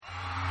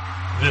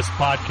This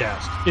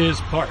podcast is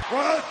part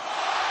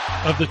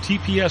of the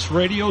TPS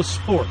Radio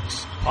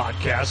Sports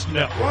Podcast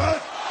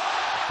Network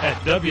at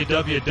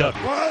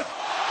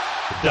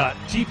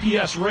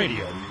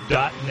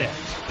www.tpsradio.net.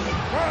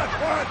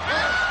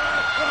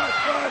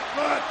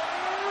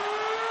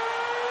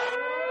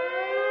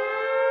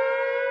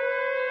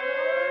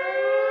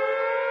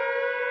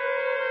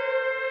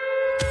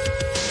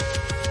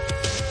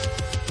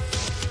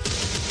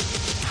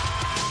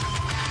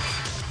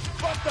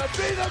 But to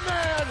be the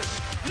man,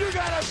 you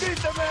gotta beat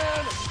the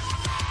man.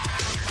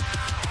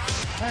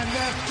 And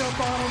that's the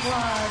bottom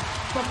line,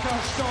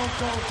 because Stone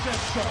Cold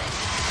said so.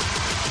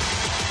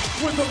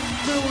 With a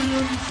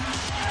million.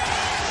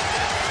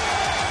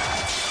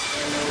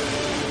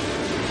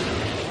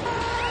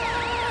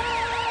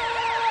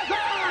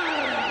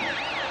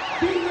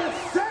 Be the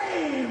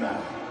same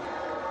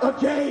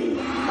again.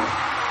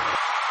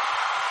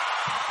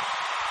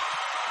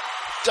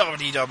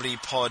 WW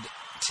Pod,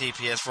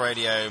 TPS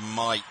Radio,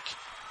 Mike,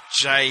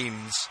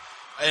 James.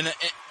 In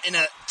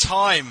a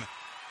time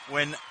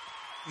when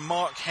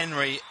Mark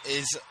Henry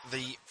is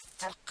the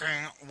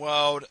fucking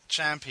world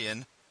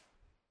champion.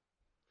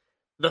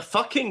 The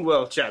fucking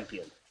world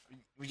champion.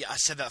 Yeah, I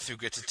said that through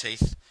gritted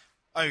teeth.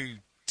 Oh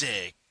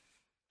dear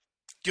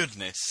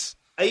goodness.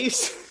 I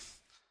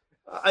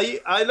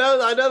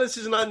know this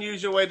is an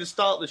unusual way to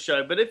start the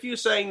show, but if you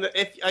saying that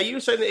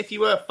if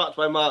you were fucked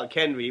by Mark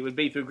Henry, it would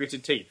be through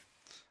gritted teeth?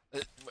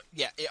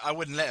 Yeah, I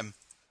wouldn't let him.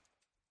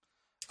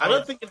 I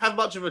don't think you'd have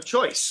much of a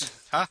choice.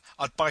 Huh?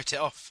 I'd bite it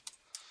off.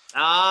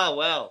 Ah,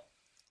 well.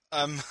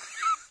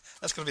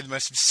 That's going to be the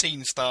most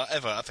obscene start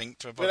ever, I think,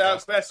 to a podcast.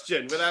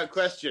 Without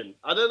question.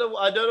 I don't know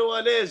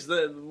what it is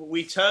that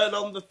we turn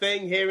on the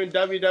thing here in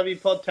WW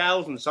Pod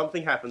Towels and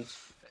something happens.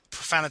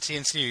 Profanity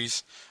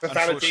ensues.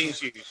 Profanity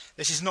ensues.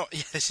 This is not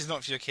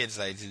for your kids,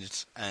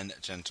 ladies and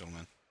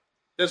gentlemen.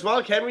 Does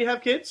Mark Henry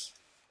have kids?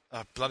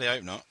 I bloody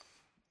hope not.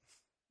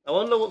 I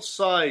wonder what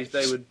size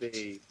they would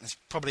be. It's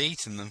probably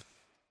eaten them.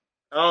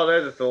 Oh,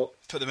 there's a thought.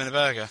 Put them in a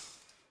burger.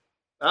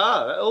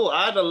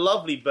 I had a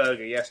lovely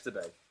burger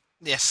yesterday.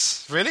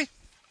 Yes. Really?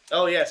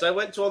 Oh, yes. I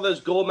went to one of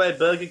those gourmet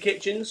burger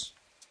kitchens.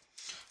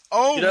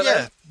 Oh, you know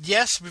yeah. that?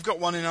 Yes, I've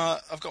got one in my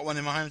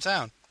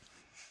hometown.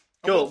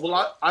 Cool.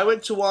 Well, I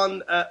went to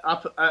one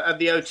up at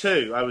the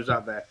O2. I was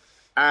up there.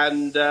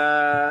 And,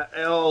 it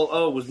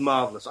was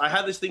marvellous. I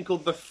had this thing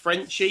called the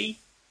Frenchie.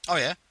 Oh,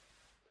 yeah?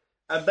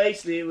 And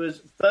basically it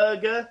was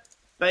burger,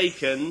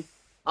 bacon,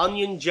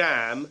 onion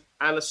jam,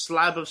 and a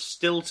slab of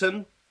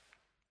Stilton.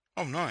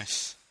 Oh,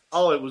 nice.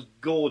 Oh, it was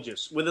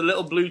gorgeous. With a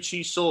little blue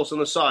cheese sauce on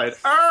the side. It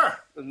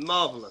was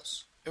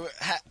marvellous.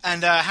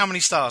 And how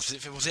many stars?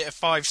 Was it a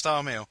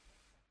 5-star meal?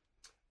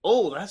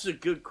 Oh, that's a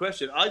good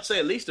question. I'd say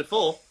at least a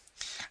 4.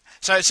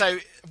 So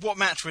what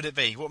match would it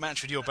be? What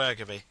match would your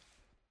burger be?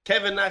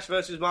 Kevin Nash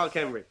versus Mark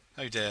Henry.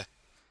 Oh, dear.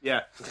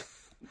 Yeah.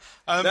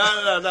 No.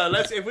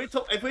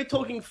 If we're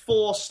talking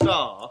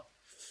 4-star,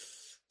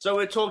 so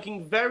we're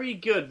talking very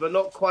good but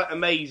not quite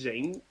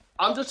amazing.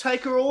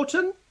 Undertaker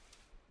Orton.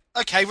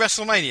 Okay,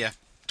 WrestleMania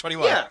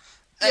 21. Yeah.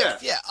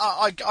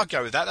 I'd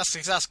go with that.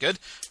 That's good.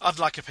 I'd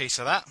like a piece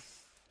of that.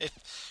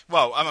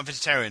 I'm a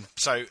vegetarian,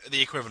 so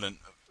the equivalent.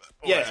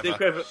 Yes,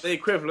 whatever. the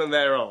equivalent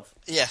thereof.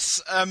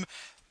 Yes.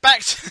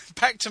 Back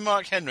to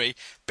Mark Henry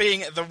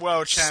being the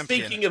world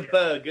champion. Speaking of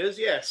burgers,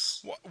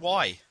 yes.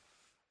 Why?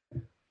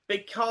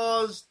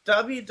 Because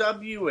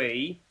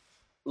WWE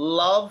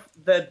love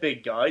their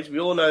big guys. We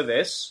all know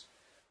this.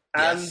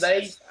 And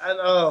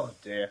oh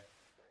dear.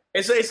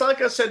 It's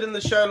like I said in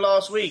the show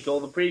last week or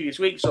the previous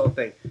week sort of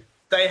thing.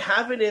 They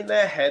have it in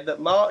their head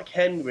that Mark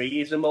Henry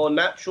is a more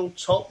natural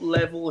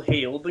top-level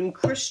heel than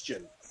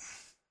Christian.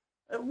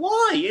 And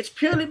why? It's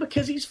purely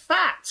because he's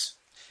fat.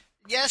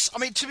 Yes, I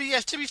mean, to be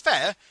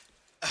fair,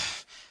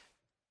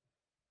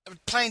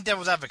 playing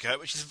devil's advocate,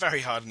 which is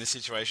very hard in this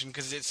situation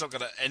because it's not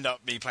going to end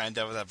up me playing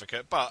devil's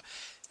advocate, but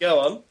go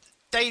on.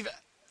 They're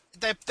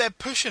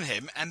pushing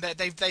him and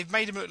they've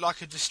made him look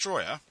like a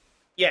destroyer.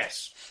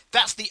 Yes.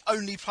 That's the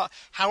only part.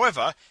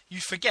 However, you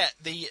forget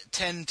the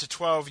 10 to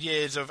 12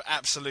 years of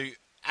absolute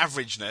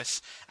averageness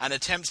and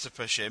attempts to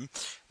push him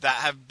that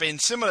have been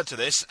similar to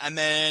this, and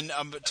then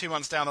 2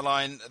 months down the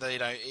line,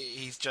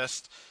 he's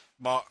just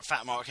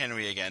fat Mark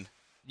Henry again.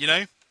 You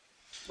know?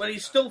 Well,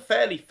 he's still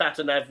fairly fat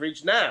and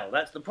average now.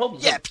 That's the problem.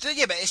 Yeah,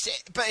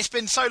 but it's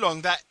been so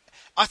long that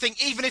I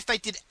think even if they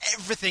did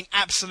everything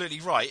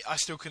absolutely right, I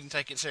still couldn't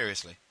take it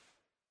seriously.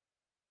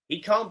 He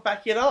can't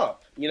back it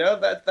up. You know,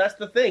 that's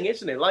the thing,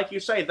 isn't it? Like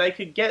you say, they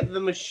could get the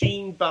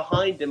machine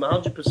behind him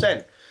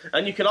 100%.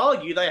 And you could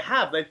argue they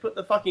have. They've put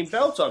the fucking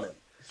belt on him.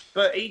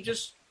 But he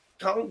just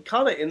can't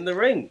cut it in the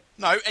ring.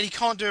 No, and he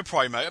can't do a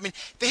promo. I mean,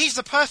 he's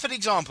the perfect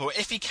example,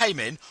 if he came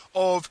in,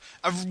 of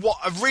what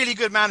a really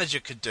good manager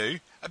could do.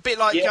 A bit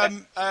like,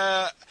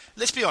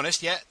 let's be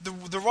honest,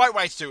 the right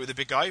way to do it with a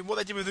big guy, what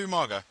they did with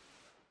Umaga.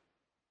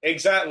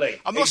 Exactly.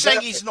 I'm not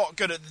saying he's not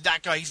good at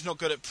that guy. He's not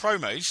good at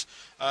promos,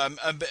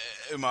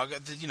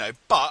 Umaga, you know.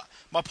 But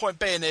my point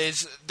being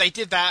is they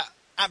did that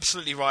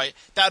absolutely right.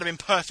 That would have been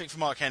perfect for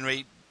Mark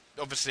Henry.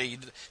 obviously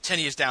 10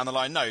 years down the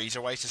line, no, he's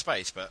a waste of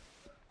space. But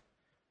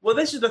well,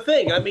 this is the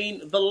thing. I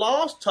mean, the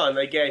last time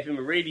they gave him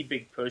a really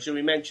big push, and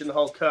we mentioned the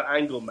whole Kurt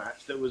Angle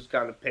match that was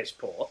kind of piss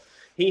poor,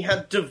 he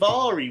had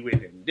Daivari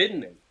with him,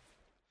 didn't he?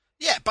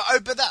 yeah, but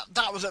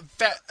that was a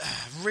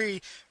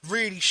really,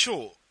 really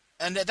short.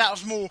 And that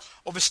was more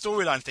of a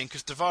storyline thing,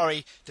 because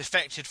Daivari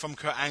defected from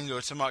Kurt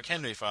Angle to Mark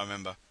Henry, if I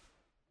remember.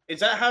 Is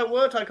that how it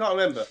worked? I can't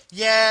remember.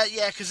 Yeah,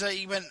 because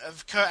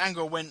Kurt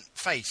Angle went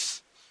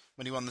face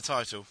when he won the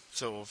title,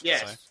 sort of.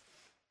 Yes.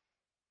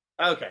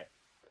 So. Okay.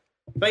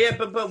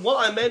 But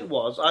what I meant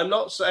was, I'm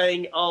not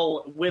saying,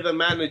 with a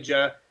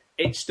manager,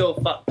 it's still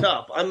fucked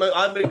up. I'm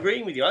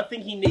agreeing with you. I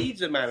think he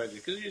needs a manager,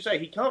 because as you say,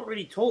 he can't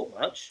really talk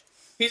much.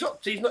 He's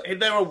not.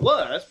 There are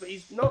worse, but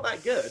he's not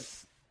that good.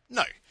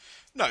 No,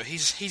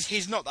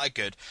 he's not that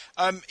good.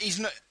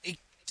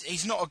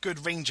 He's not a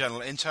good ring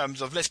general in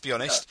terms of, let's be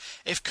honest,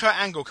 if Kurt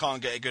Angle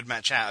can't get a good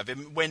match out of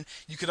him, when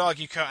you could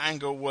argue Kurt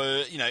Angle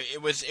were,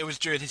 it was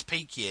during his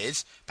peak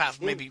years,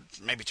 perhaps maybe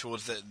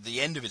towards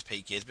the end of his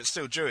peak years, but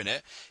still during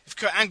it. If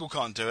Kurt Angle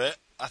can't do it,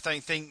 I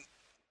don't think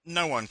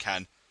no one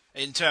can.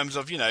 In terms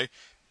of, even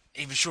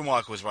Shawn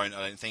Michaels won't,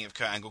 I don't think, of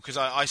Kurt Angle, because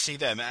I see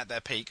them at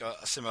their peak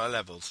at similar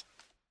levels.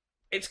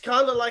 It's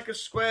kind of like a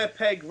square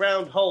peg,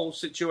 round hole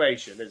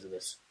situation, isn't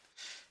it?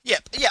 Yeah.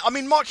 I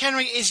mean, Mark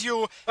Henry is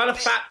your... But a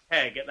fat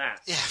peg at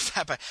that. Yeah,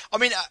 fat peg. I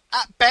mean,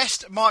 at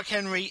best, Mark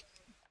Henry,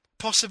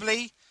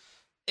 possibly,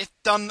 if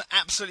done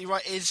absolutely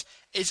right, is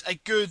a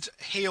good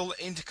heel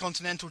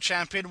intercontinental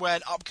champion where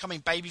an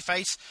upcoming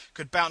babyface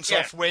could bounce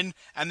off, win,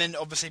 and then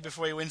obviously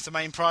before he wins the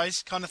main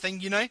prize, kind of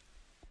thing,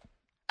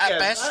 At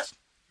best.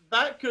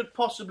 That could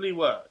possibly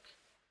work.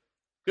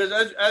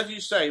 Because as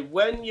you say,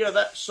 when you're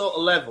that sort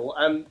of level,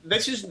 and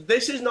this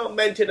is not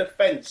meant in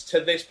offence to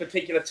this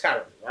particular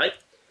talent, right?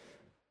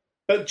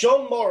 But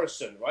John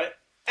Morrison, right?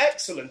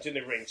 Excellent in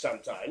the ring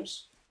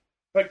sometimes,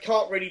 but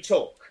can't really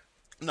talk.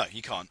 No,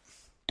 you can't.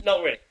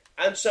 Not really.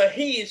 And so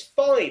he is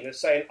fine as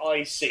saying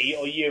IC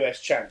or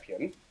US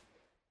champion.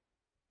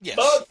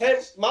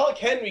 Yes. Mark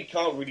Henry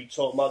can't really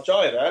talk much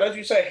either. And as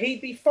you say,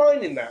 he'd be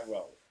fine in that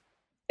role,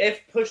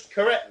 if pushed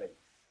correctly.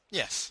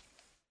 Yes.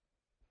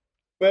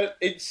 But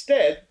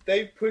instead,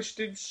 they've pushed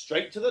him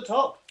straight to the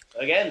top.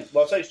 Again,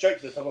 well, I say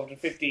straight to the top after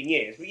 15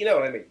 years, but you know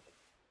what I mean.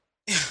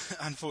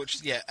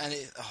 Unfortunately, yeah, and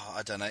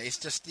I don't know. It's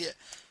just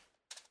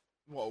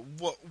what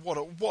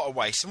a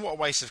waste, and what a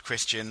waste of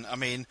Christian. I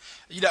mean,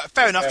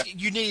 fair enough.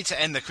 You needed to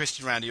end the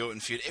Christian Randy Orton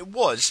feud.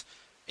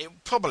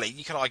 Probably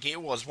you could argue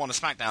it was one of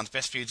SmackDown's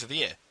best feuds of the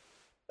year.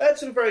 They had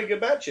some very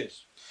good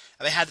matches.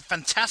 And they had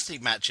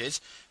fantastic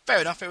matches. Fair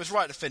enough. It was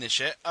right to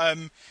finish it.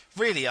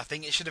 Really, I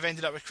think it should have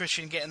ended up with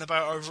Christian getting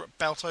the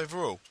belt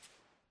overall.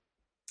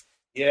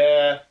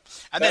 Yeah.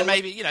 And then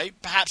maybe,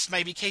 perhaps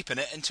keeping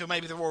it until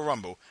maybe the Royal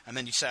Rumble. And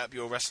then you set up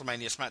your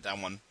WrestleMania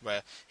SmackDown one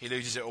where he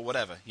loses it or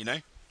whatever,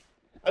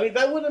 I mean,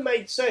 that would have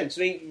made sense.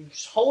 I mean,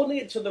 holding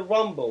it to the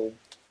Rumble,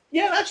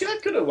 yeah, actually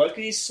that could have worked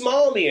because he's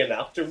smarmy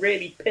enough to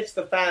really piss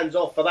the fans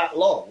off for that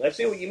long. I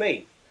see what you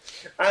mean.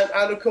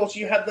 And of course,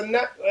 you had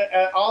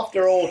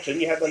after Orton,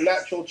 you had the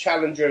natural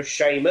challenger of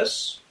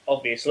Sheamus,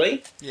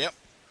 obviously. Yep.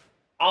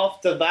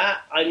 After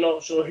that, I'm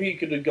not sure who you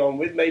could have gone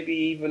with. Maybe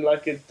even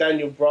like a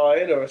Daniel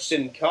Bryan or a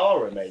Sin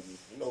Cara, maybe.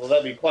 Although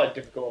that'd be quite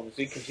difficult,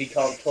 obviously, because he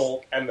can't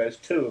talk and there's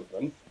two of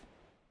them.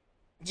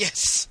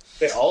 Yes.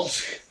 Bit odd.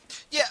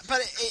 Yeah, but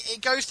it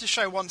goes to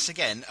show once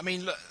again, I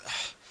mean, look,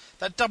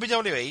 that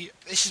WWE,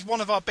 this is one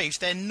of our beefs,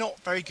 they're not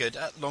very good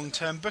at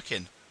long-term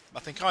booking,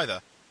 I think,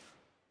 either.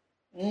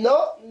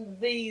 Not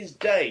these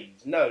days.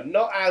 No,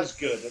 not as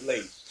good, at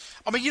least.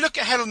 I mean, you look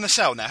at Hell in a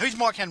Cell now. Who's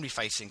Mark Henry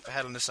facing for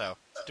Hell in a Cell?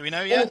 Do we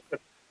know yet?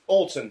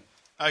 Orton.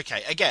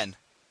 Okay, again.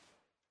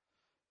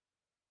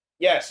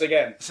 Yes,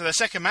 again. So the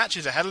second match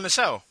is a Hell in a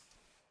Cell.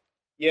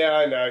 Yeah,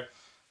 I know.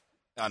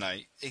 I know,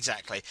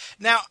 exactly.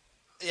 Now,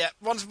 yeah,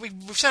 once we've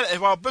said it as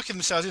well, booking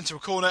themselves into a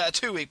corner, a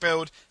 2-week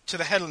build to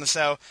the Hell in a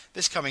Cell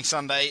this coming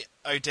Sunday.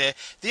 Oh dear.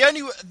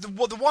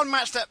 The one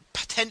match that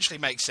potentially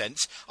makes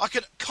sense, I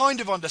could kind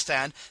of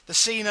understand the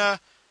Cena,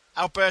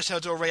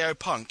 Alberto Del Rio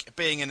Punk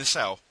being in a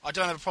cell. I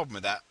don't have a problem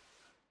with that.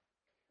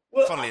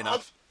 Well, funnily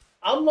enough.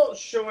 I'm not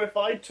sure if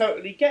I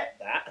totally get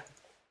that,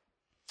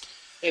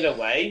 in a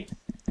way.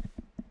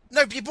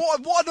 No,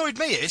 but what annoyed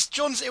me is,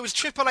 it was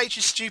Triple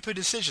H's stupid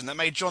decision that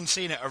made John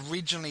Cena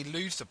originally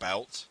lose the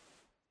belt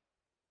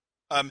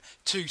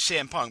to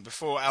CM Punk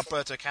before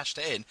Alberto cashed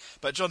it in.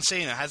 But John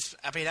Cena has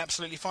been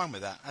absolutely fine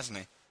with that, hasn't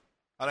he?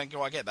 I don't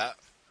quite get that.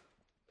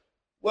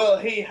 Well,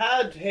 he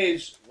had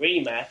his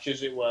rematch,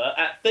 as it were,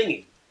 at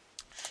Thingy.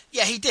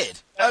 Yeah, he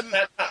did.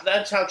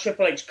 That's how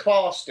Triple H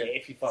classed it,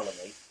 if you follow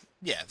me.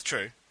 Yeah,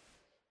 true.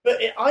 But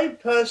I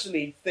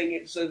personally think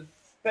it's a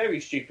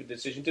very stupid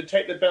decision to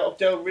take the belt of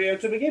Del Rio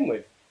to begin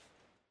with.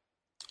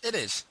 It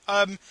is.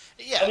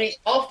 Yeah. I mean,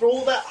 after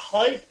all that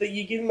hype, that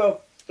you give him a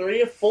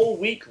 3 or 4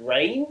 week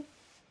reign?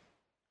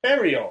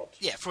 Very odd.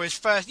 Yeah, for his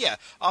first... Yeah,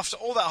 after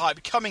all that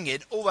hype, coming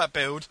in, all that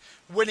build,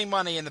 winning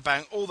Money in the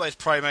Bank, all those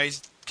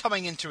promos,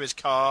 coming into his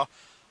car,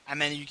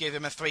 and then you give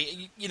him a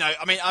 3...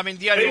 I mean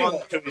the only one...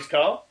 To his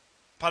car?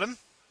 Pardon?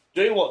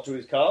 Doing what to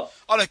his car?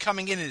 Oh, no,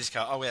 coming in his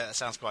car. Oh, yeah, that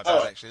sounds quite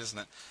bad, actually, doesn't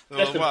it?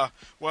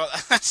 Well,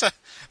 that's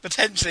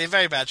potentially a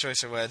very bad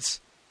choice of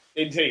words.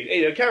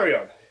 Indeed. Carry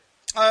on.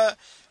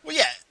 Well,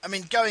 yeah, I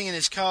mean, going in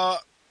his car...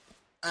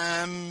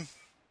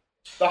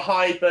 the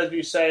hype, as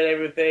you say, and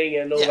everything,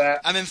 and all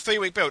that. And then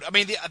 3-week build. I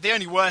mean, the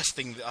only worst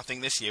thing, I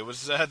think, this year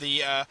was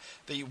the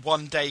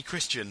one-day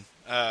Christian,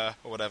 or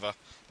whatever.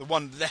 The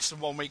less than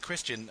 1 week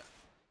Christian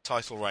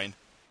title reign.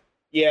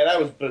 Yeah,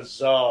 that was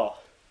bizarre.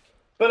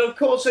 But, of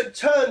course, it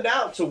turned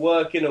out to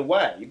work in a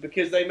way,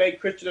 because they made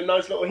Christian a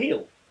nice little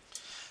heel.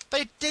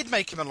 They did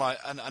make him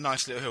a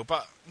nice little heel,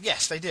 but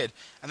yes, they did.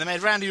 And they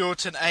made Randy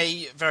Orton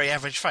a very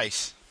average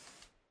face.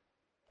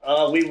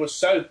 We were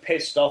so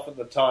pissed off at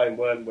the time,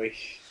 weren't we?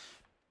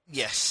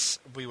 Yes,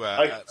 we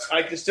were.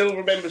 I can still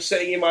remember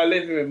sitting in my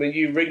living room and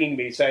you ringing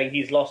me saying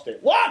he's lost it.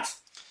 What?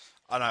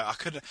 I know, I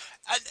couldn't...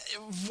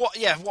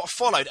 what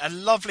followed? A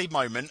lovely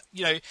moment,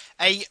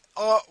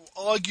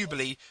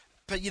 arguably,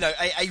 but,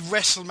 a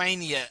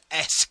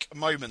WrestleMania-esque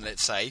moment,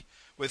 let's say,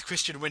 with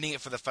Christian winning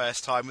it for the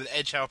first time, with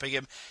Edge helping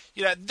him.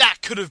 That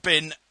could have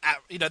been,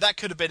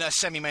 a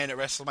semi-main at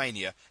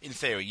WrestleMania, in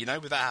theory,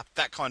 with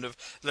that kind of,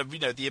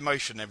 the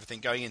emotion and everything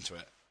going into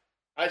it.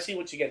 I see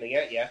what you're getting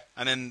at, yeah.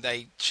 And then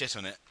they shit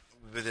on it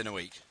within a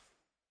week.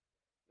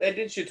 They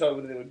did shit on it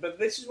within a week, but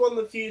this is one of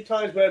the few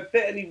times where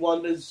Bettany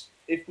wonders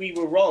if we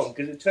were wrong,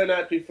 because it turned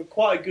out to be for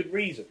quite a good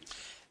reason.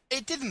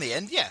 It did in the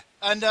end, yeah.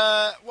 And,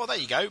 well, there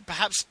you go.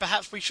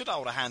 Perhaps we should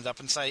hold our hands up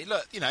and say,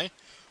 look,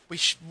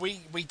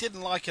 we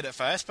didn't like it at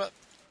first, but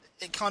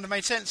it kind of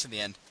made sense in the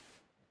end.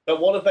 But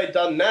what have they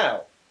done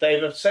now?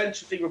 They've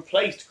essentially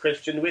replaced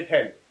Christian with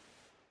Henry.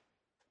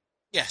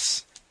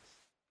 Yes.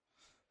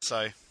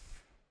 So...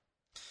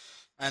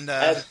 And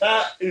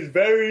that is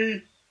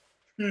very...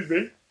 Excuse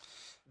me.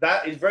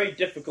 That is very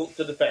difficult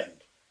to defend.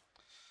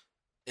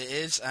 It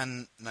is,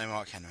 and no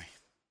Mark Henry.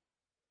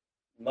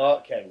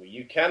 Mark Henry.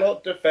 You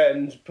cannot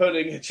defend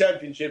putting a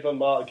championship on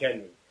Mark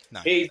Henry.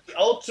 No. He's the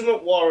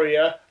ultimate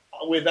warrior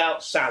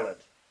without salad.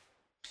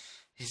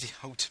 He's the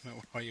ultimate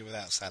warrior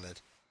without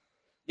salad.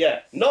 Yeah,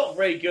 not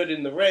very good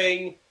in the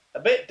ring, a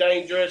bit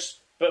dangerous,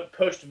 but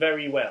pushed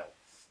very well.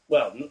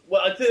 Well, I'm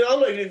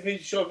not even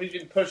sure if he's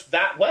been pushed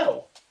that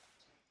well.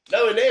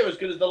 Nowhere near as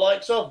good as the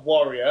likes of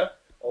Warrior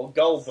or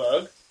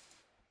Goldberg.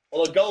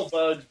 Although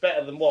Goldberg's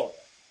better than Warrior.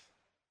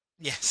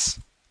 Yes.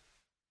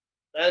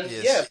 And,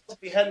 yeah,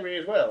 probably Henry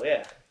as well,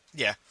 yeah.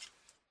 Yeah.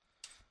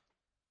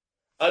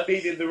 I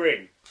mean in the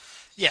ring.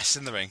 Yes,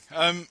 in the ring.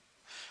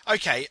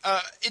 Okay,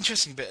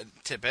 interesting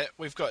tidbit.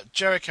 We've got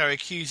Jericho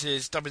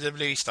accuses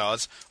WWE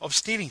stars of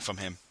stealing from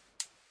him.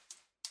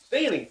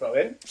 Stealing from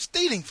him?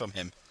 Stealing from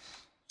him.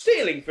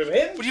 Stealing from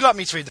him? Would you like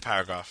me to read the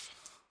paragraph?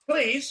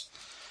 Please.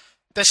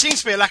 There seems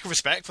to be a lack of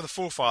respect for the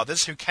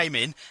forefathers who came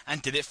in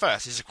and did it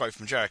first. This is a quote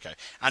from Jericho.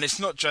 And it's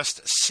not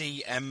just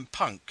CM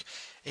Punk.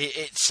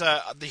 It's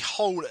the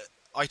whole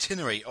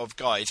itinerary of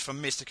guys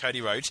from Mr. Cody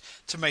Rhodes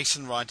to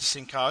Mason Ryan to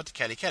Sin Cara to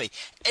Kelly.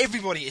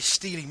 Everybody is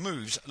stealing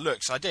moves,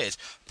 looks, ideas.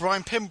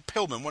 Brian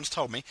Pillman once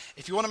told me,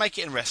 if you want to make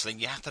it in wrestling,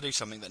 you have to do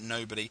something that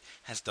nobody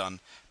has done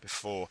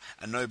before.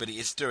 And nobody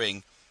is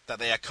doing... that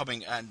they are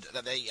coming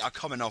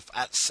off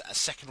at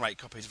second-rate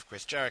copies of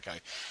Chris Jericho,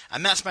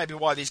 and that's maybe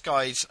why these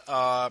guys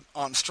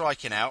aren't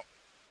striking. And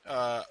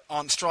I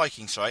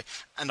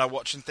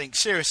watch and think,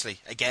 seriously,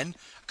 again,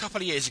 a couple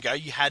of years ago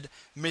you had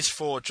Miz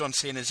 4, John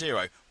Cena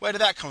 0. Where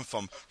did that come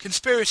from?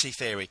 Conspiracy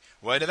theory.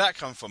 Where did that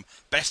come from?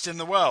 Best in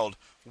the world.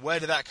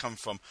 Where did that come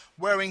from?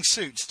 Wearing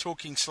suits,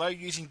 talking slow,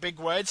 using big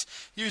words,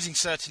 using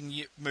certain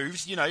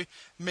moves.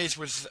 Miz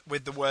was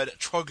with the word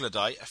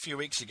troglodyte a few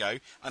weeks ago,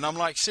 and I'm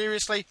like,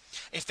 seriously?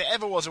 If there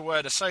ever was a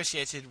word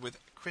associated with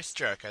Chris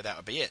Jericho, that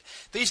would be it.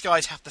 These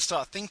guys have to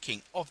start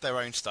thinking of their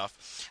own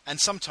stuff, and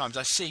sometimes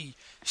I see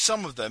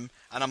some of them,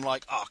 and I'm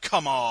like, oh,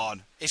 come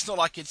on. It's not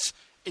like it's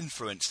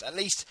influenced. At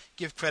least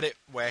give credit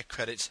where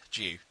credit's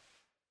due.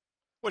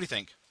 What do you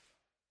think?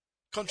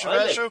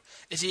 Controversial?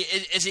 Is he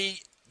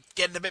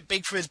getting a bit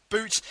big for his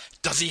boots?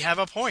 Does he have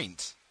a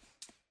point?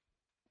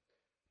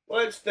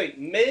 Well, let's think.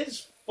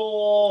 Miz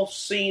 4,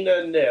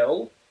 Cena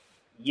 0.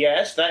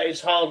 Yes, that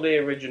is hardly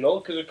original,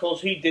 because of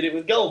course he did it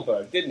with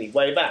Goldberg, didn't he?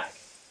 Way back.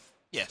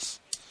 Yes.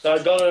 So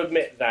I've got to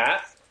admit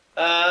that.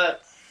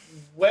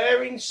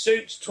 Wearing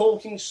suits,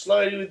 talking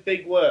slowly with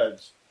big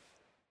words.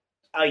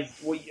 I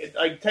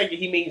take it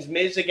he means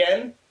Miz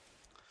again?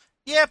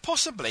 Yeah,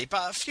 possibly,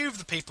 but a few of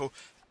the people...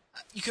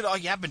 You could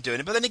argue have been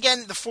doing it, but then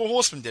again, the Four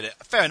Horsemen did it.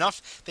 Fair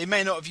enough. They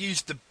may not have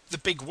used the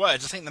big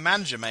words. I think the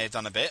manager may have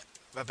done a bit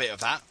of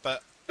that,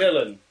 but...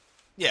 Dylan.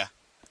 Yeah.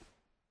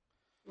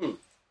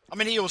 I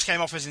mean, he always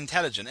came off as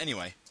intelligent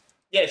anyway.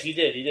 Yes, he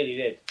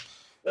did.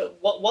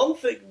 But one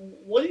thing,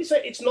 what did he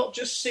say? It's not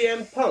just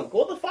CM Punk.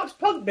 What the fuck's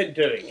Punk been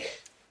doing?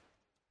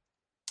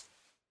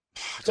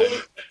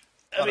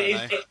 I mean,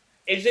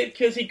 is it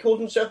because he called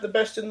himself the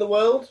best in the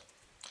world?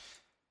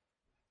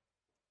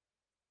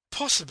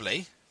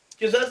 Possibly.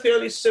 Because that's the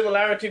only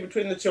similarity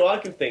between the two I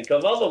can think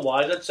of.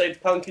 Otherwise, I'd say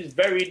Punk is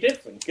very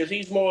different, because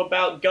he's more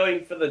about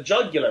going for the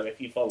jugular, if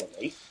you follow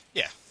me.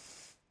 Yeah.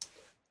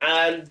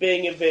 And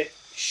being a bit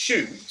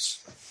shoot,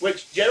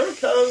 which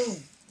Jericho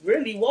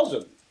really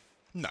wasn't.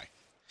 No.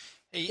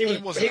 He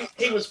wasn't.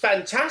 He was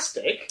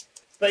fantastic,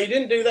 but he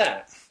didn't do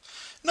that.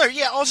 No,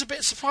 yeah, I was a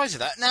bit surprised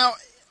at that. Now,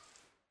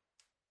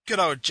 good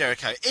old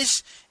Jericho.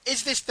 Is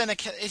this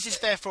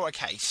therefore a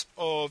case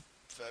of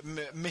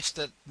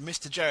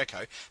Mr.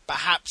 Jericho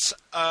perhaps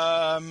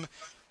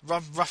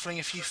ruffling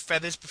a few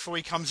feathers before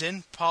he comes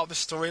in, part of the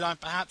storyline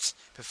perhaps,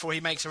 before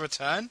he makes a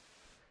return?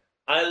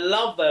 I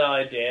love that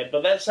idea,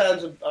 but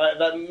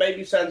that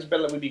maybe sounds a bit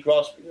like we'd be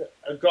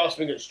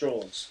grasping at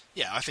straws.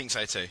 Yeah, I think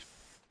so too.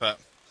 But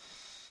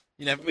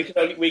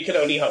we can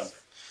only hope.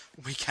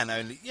 We can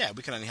only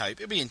hope.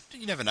 I mean,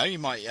 you never know. He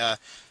might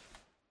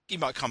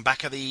come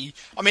back at the.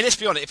 I mean, let's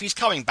be honest. If he's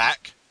coming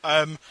back,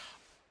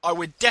 I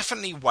would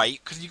definitely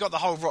wait because you got the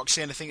whole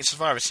Roxy and the thing at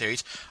Survivor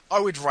Series.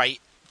 I would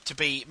rate to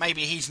be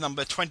maybe he's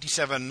number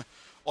 27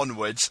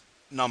 onwards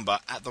number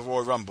at the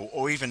Royal Rumble,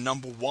 or even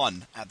number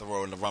 1 at the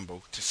Royal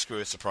Rumble to screw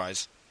a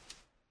surprise.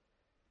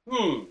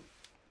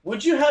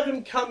 Would you have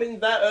him come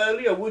in that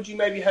early, or would you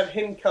maybe have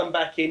him come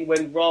back in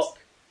when Rock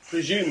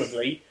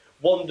presumably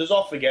wanders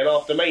off again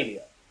after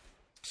Mania?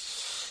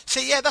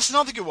 See, yeah, that's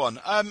another good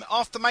one.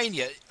 After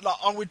Mania,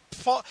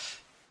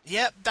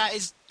 that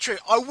is true.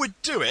 I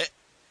would do it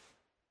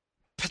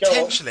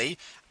potentially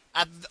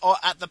at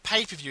the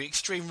pay-per-view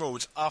Extreme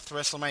Rules after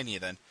WrestleMania.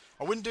 Then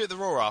I wouldn't do it the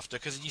Raw after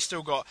because you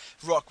still got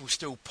Rock will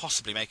still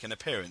possibly make an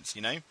appearance.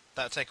 You know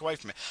that would take away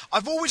from it.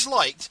 I've always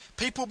liked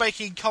people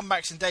making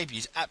comebacks and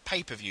debuts at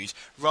pay-per-views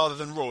rather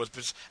than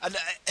Raws, and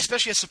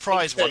especially a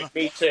surprise one.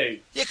 Me too.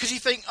 Yeah, because you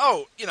think,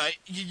 oh,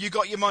 you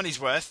got your money's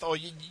worth, or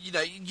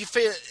you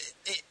feel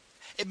it.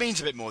 It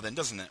means a bit more then,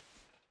 doesn't it?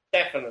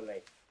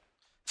 Definitely.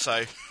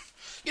 So,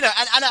 and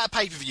at a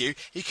pay-per-view,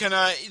 he can,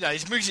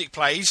 his music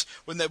plays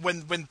when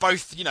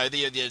both,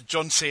 the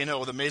John Cena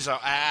or the Miz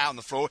are out on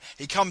the floor.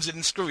 He comes in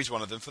and screws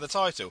one of them for the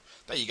title.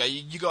 There you go.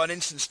 You got an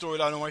instant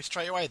storyline almost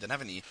straight away, then,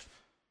 haven't you?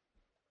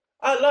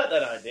 I like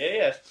that idea.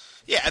 Yes.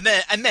 Yeah,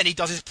 and then he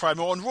does his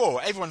promo on Raw.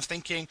 Everyone's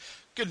thinking,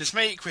 goodness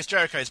me, Chris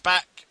Jericho's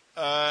back.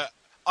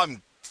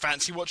 I'm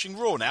fancy watching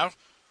Raw now,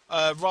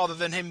 rather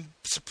than him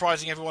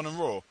surprising everyone on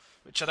Raw.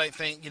 Which I don't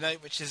think,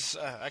 which is,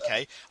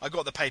 okay, I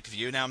got the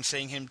pay-per-view, now I'm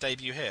seeing him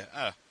debut here.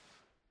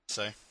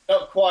 So.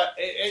 Not quite,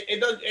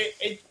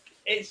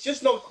 it's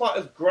just not quite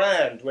as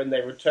grand when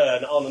they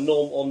return on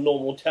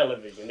normal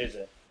television, is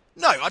it?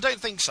 No, I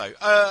don't think so.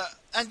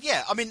 And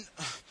yeah, I mean,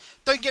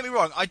 don't get me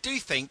wrong, I do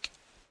think,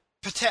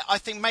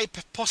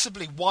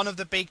 possibly one of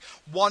the big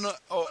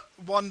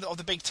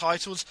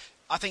titles,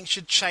 I think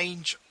should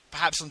change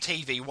perhaps on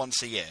TV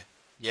once a year,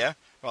 yeah?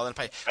 Rather than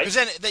pay.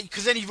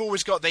 Because then you've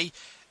always got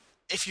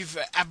if you've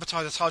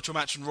advertised a title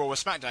match on Raw or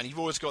SmackDown, you've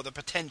always got the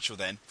potential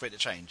then for it to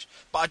change.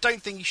 But I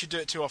don't think you should do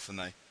it too often,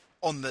 though,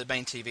 on the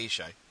main TV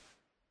show.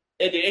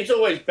 It's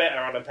always better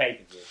on a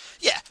pay-per-view.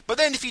 Yeah, but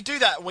then if you do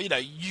that, well,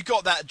 you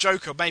got that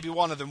joke of maybe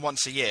one of them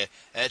once a year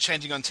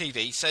changing on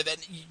TV, so then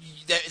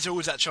there's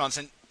always that chance,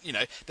 and,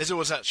 there's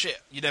always that shit.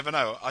 You never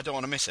know. I don't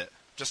want to miss it,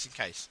 just in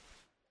case.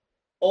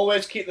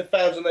 Always keep the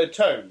fans on their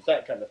toes,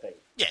 that kind of thing.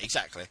 Yeah,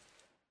 exactly.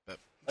 But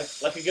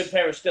like a good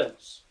pair of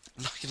stilts.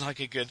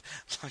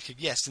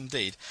 Yes,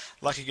 indeed,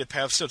 like a good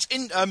pair of stilts.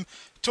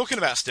 Talking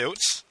about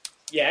stilts,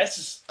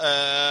 yes,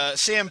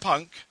 CM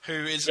Punk, who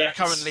is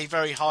currently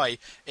very high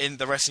in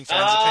the wrestling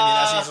fans' opinion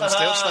as he's on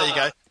stilts. There you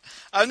go.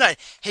 No,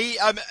 he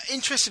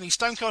interestingly,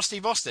 Stone Cold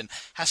Steve Austin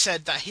has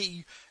said that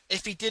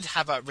if he did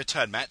have a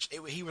return match,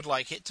 he would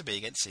like it to be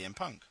against CM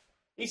Punk.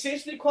 He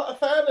seems to be quite a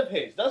fan of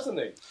his, doesn't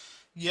he?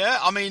 Yeah,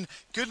 I mean,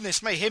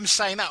 goodness me, him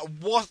saying that,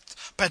 what,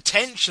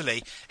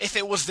 potentially, if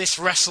it was this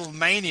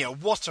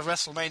WrestleMania, what a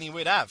WrestleMania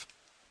we'd have.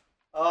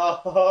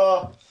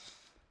 Oh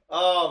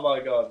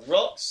my God,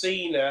 Rock,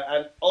 Cena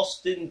and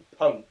Austin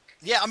Punk.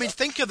 Yeah, I mean,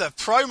 think of the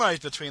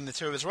promos between the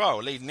two as well,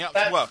 leading up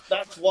to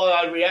That's why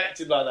I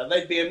reacted like that.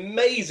 They'd be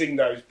amazing,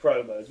 those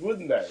promos,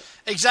 wouldn't they?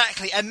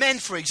 Exactly, and then,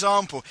 for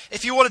example,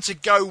 if you wanted to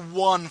go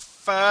one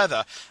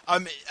further,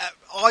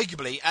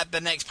 arguably at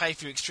the next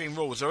pay-per-view Extreme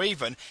Rules, or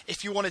even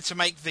if you wanted to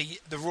make the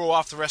Raw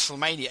after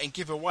WrestleMania and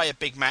give away a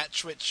big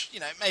match, which,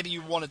 maybe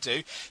you want to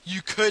do,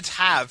 you could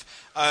have,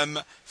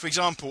 for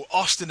example,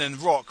 Austin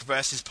and Rock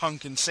versus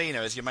Punk and Cena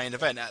as your main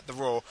event at the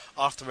Raw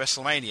after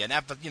WrestleMania, and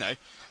have the,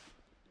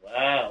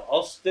 Wow,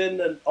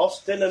 Austin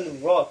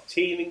and Rock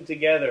teaming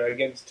together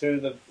against two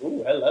of the...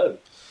 Ooh, hello.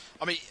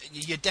 I mean,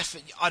 you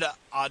definitely...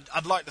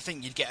 I'd like to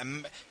think you'd get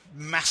a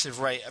massive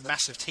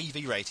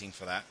TV rating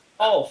for that.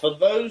 Oh, for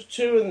those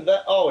two and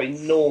that... Oh,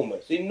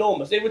 enormous.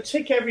 It would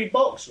tick every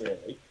box,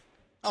 really.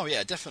 Oh,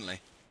 yeah, definitely.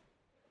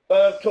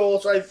 But, of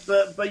course, with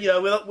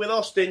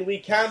Austin, we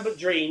can but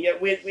dream.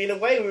 Yet, in a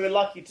way, we were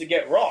lucky to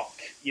get Rock.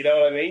 You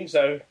know what I mean?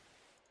 So...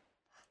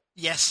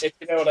 Yes. If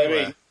you know what I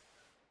mean.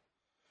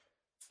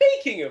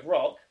 Speaking of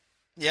Rock,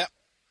 yep,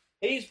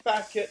 he's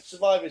back at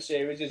Survivor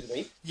Series, isn't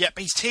he? Yep,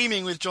 he's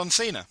teaming with John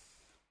Cena.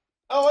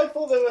 Oh, I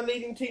thought they were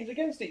leading teams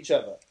against each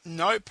other.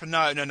 Nope,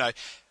 no.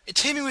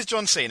 Teaming with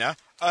John Cena,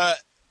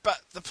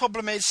 but the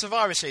problem is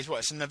Survivor Series,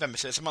 it's in November,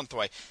 so it's a month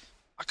away.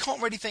 I can't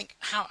really think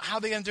how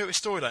they're going to do it with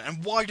storyline,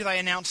 and why do they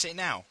announce it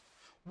now?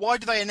 Why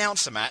do they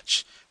announce a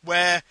match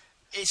where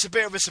it's a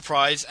bit of a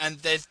surprise and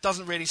there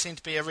doesn't really seem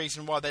to be a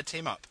reason why they'd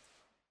team up?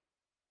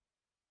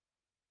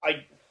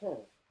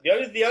 The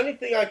only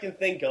thing I can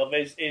think of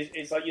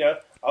is like,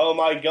 oh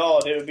my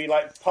God, it would be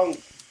like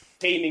Punk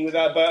teaming with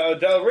Alberto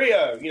Del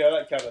Rio,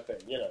 that kind of thing,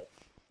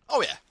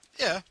 Oh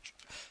yeah,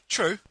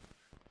 true.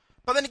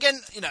 But then again,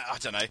 I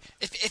don't know.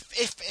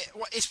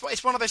 If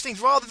it's one of those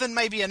things. Rather than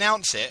maybe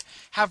announce it,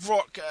 have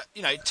Rock,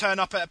 turn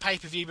up at a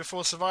pay-per-view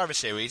before Survivor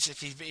Series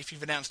if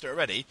you've announced it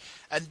already,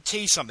 and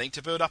tease something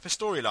to build up a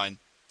storyline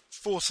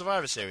for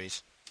Survivor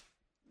Series.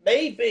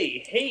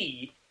 Maybe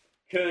he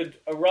could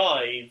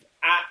arrive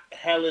at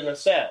Hell in a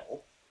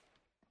Cell,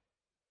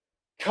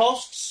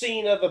 cost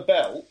Cena the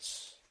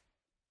belt.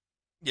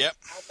 Yep.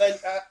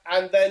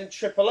 And then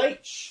Triple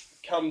H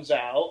comes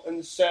out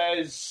and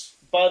says,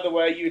 by the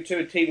way, you two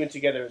are teaming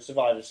together at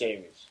Survivor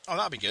Series. Oh,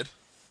 that'd be good.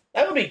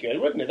 That would be good,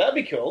 wouldn't it? That'd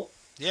be cool.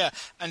 Yeah,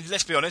 and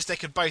let's be honest, they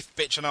could both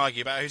bitch and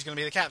argue about who's going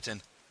to be the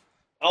captain.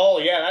 Oh,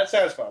 yeah, that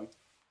sounds fun.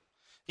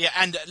 Yeah,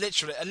 and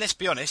literally, and let's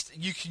be honest,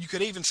 you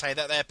could even say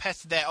that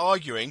their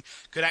arguing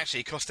could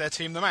actually cost their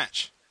team the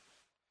match.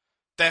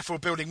 Therefore,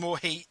 building more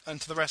heat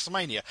into the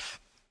WrestleMania.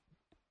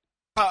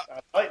 But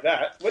I like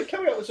that. We're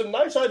coming up with some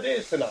nice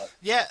ideas tonight.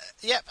 Yeah,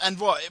 and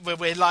what?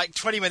 We're like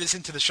 20 minutes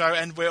into the show,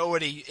 and we're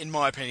already, in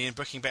my opinion,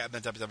 booking better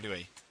than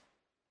WWE.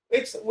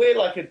 We're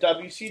like a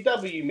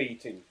WCW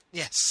meeting.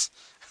 Yes.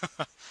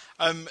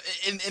 In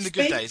the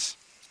good days.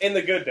 In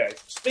the good days.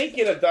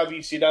 Speaking of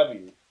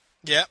WCW.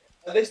 Yeah.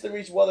 And this is the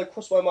reason why they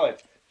crossed my mind.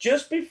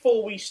 Just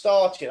before we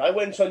started, I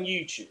went on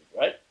YouTube,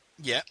 right?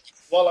 Yeah.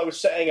 While I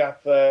was setting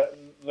up the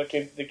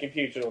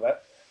computer and all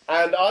that.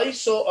 And I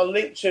saw a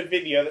link to a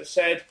video that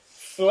said,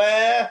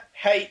 Flair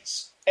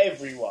hates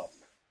everyone.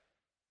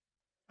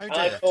 Oh dear.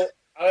 And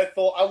I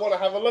thought, I want to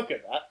have a look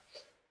at that.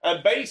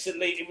 And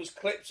basically, it was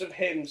clips of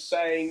him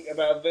saying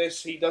about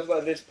this, he doesn't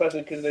like this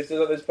person because of this,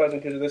 doesn't like this person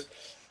because of this.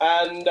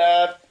 And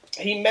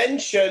he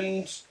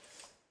mentioned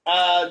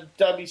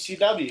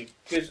WCW,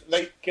 because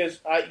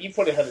you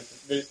probably heard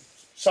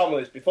some of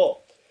this before.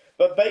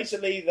 But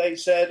basically, he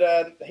said,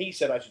 I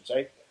should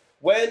say,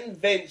 when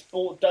Vince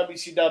bought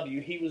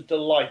WCW, he was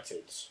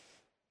delighted.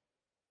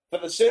 For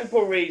the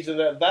simple reason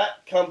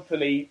that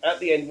company, at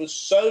the end, was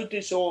so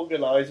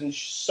disorganised and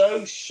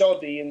so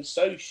shoddy and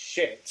so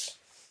shit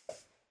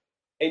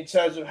in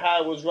terms of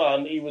how it was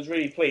run, he was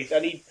really pleased.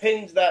 And he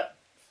pinned that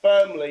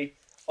firmly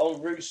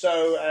on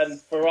Russo and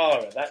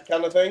Ferrara, that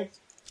kind of thing.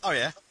 Oh,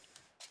 yeah?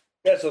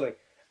 That sort of thing.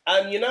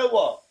 And you know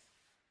what?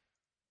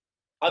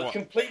 I've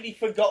completely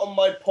forgotten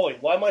my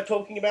point. Why am I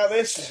talking about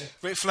this?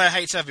 Ric Flair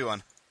hates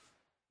everyone.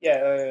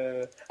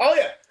 Yeah. Oh,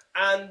 yeah.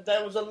 And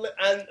there was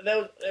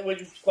which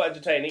was quite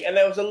entertaining, and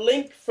there was a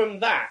link from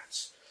that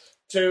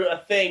to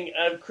a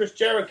Chris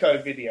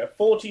Jericho video,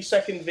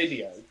 40-second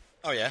video.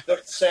 Oh, yeah.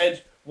 That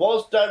said,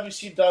 was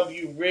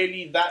WCW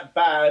really that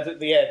bad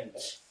at the end?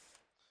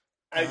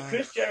 And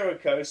Chris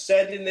Jericho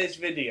said in this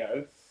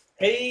video,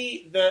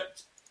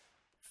 that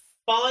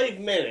 5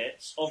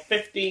 minutes or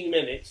 15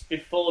 minutes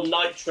before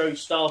Nitro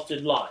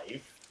started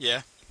live,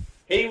 yeah,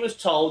 he was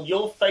told,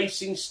 you're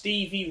facing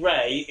Stevie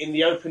Ray in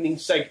the opening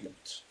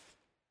segment.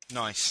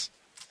 Nice.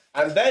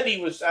 And then he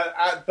was,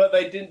 but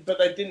they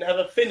didn't have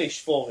a finish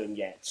for him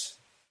yet.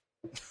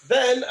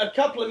 Then a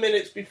couple of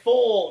minutes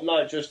before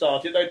Nitro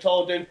started, they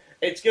told him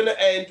it's going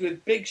to end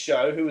with Big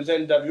Show, who was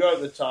NWO at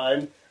the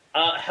time,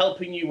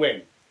 helping you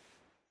win.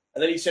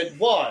 And then he said,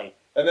 why?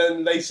 And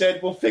then they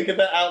said, we'll figure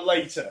that out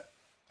later.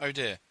 Oh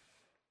dear.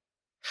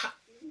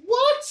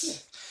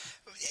 What?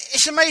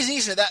 It's amazing,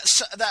 isn't it?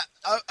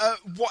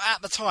 What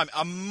at the time,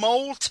 a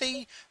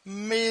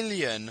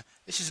multi-million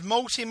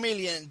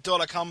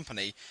dollar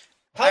company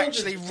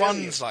actually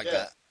runs like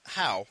that.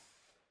 How?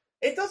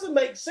 It doesn't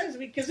make sense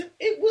because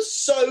it was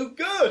so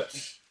good.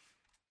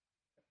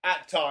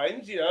 At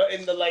times,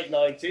 in the late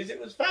 90s, it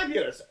was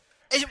fabulous.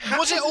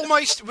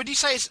 Would you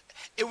say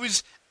it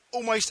was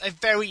almost a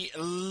very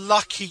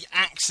lucky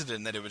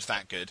accident that it was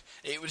that good?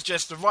 It was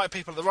just the right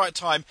people at the right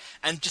time,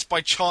 and just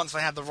by chance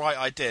they had the right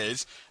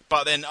ideas,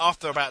 but then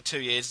after about 2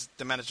 years,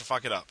 they managed to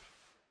fuck it up.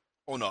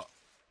 Or not.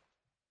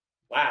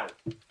 Wow.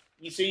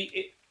 You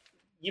see,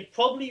 you're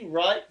probably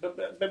right,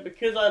 but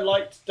because I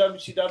liked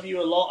WCW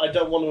a lot, I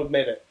don't want to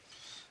admit it.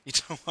 You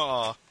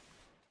don't.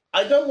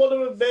 I don't want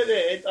to admit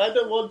it. I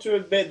don't want to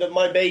admit that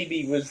my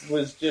baby was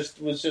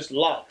just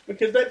luck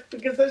because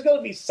there's got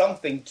to be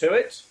something to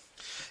it.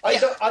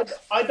 Yeah.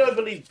 I don't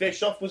believe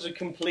Bischoff was a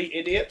complete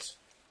idiot.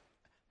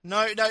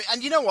 No,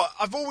 and you know what?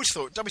 I've always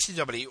thought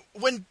WCW,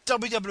 when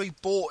WWE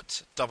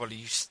bought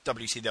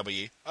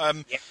WCW,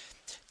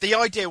 the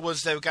idea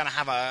was they were going to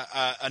have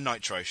a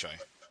Nitro show.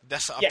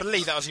 I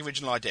believe that was the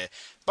original idea.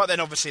 But then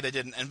obviously they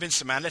didn't. And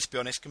Vince McMahon, let's be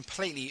honest,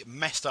 completely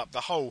messed up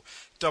the whole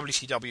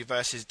WCW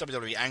versus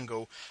WWE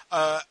angle.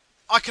 I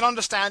can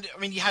understand. I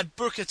mean, you had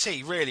Booker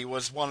T, really,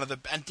 was one of the...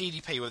 And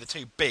DDP were the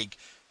two big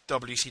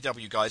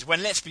WCW guys.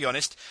 When, let's be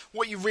honest,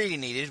 what you really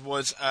needed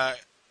was a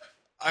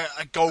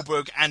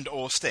Goldberg and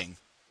or Sting.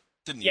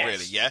 Didn't you,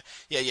 really? Yeah,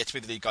 to be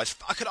the lead guys.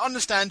 I could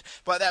understand,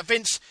 but that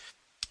Vince...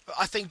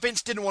 I think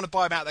Vince didn't want to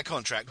buy them out of their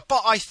contract.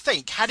 But I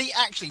think had he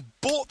actually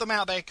bought them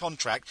out of their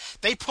contract,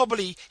 he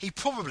probably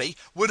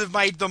would have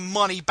made the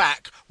money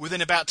back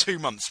within about 2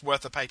 months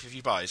worth of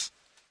pay-per-view buys.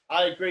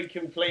 I agree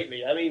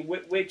completely. I mean,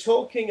 we're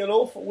talking a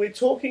lot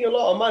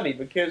of money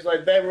because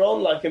like they were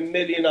on like $1.5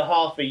 million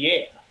a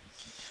year.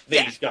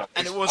 These guys,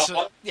 and it was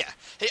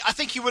I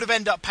think he would have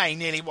ended up paying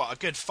nearly a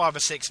good $5 or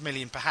 $6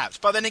 million perhaps.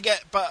 But then again,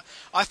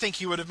 I think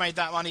he would have made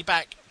that money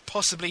back.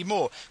 Possibly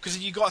more, because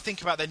you got to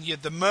think about then you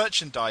had the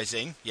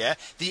merchandising,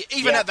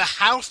 even at the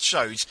house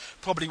shows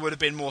probably would have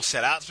been more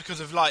sellouts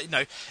because of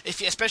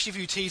especially if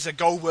you tease a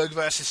Goldberg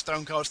versus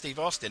Stone Cold Steve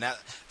Austin at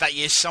that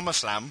year's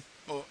SummerSlam,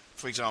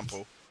 for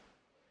example,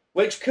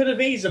 which could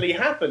have easily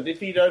happened if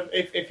he'd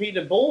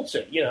have bought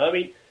it.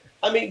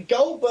 I mean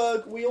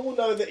Goldberg. We all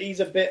know that he's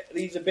a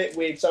bit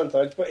weird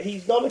sometimes, but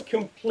he's not a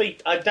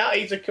complete. I doubt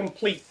he's a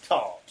complete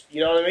tart.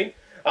 You know what I mean?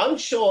 I'm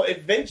sure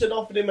if Vince had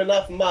offered him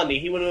enough money,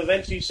 he would have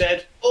eventually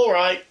said, all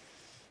right,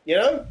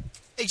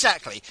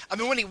 Exactly. I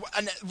mean,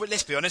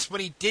 let's be honest,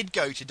 when he did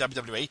go to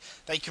WWE,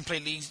 they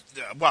completely,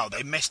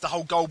 they messed the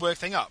whole Goldberg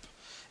thing up.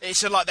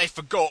 It's like they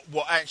forgot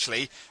what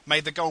actually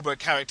made the Goldberg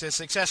character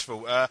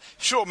successful.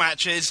 Short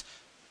matches,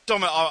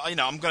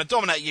 I'm going to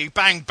dominate you,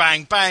 bang,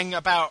 bang, bang,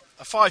 about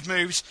 5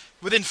 moves.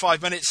 Within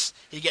 5 minutes,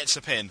 he gets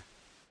a pin.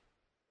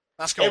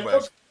 That's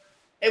Goldberg.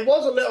 It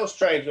was a little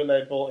strange when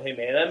they brought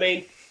him in. I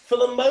mean, for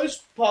the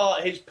most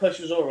part, his push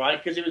was all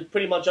right because he was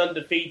pretty much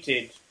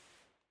undefeated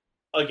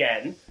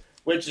again,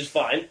 which is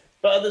fine.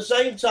 But at the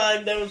same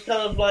time, there was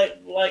kind of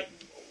like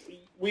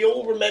we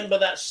all remember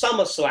that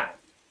SummerSlam.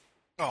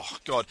 Oh,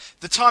 God.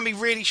 The time he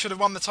really should have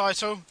won the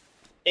title?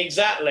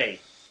 Exactly.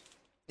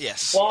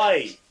 Yes.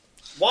 Why?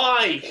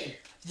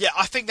 Yeah,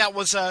 I think that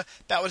was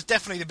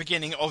definitely the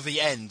beginning of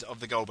the end of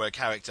the Goldberg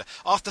character.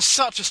 After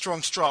such a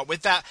strong start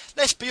with that,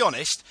 let's be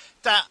honest,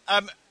 that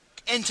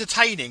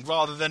entertaining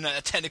rather than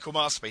a technical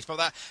masterpiece, but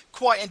that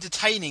quite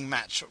entertaining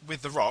match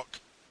with The Rock.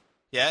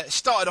 Yeah, it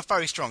started off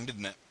very strong,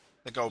 didn't it?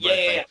 The Goldberg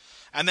thing. Yeah.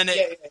 And then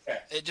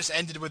it just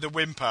ended with a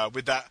whimper,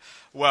 with that,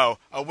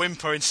 a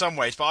whimper in some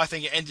ways, but I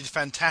think it ended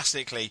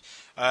fantastically,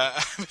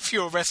 if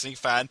you're a wrestling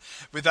fan,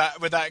 with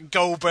that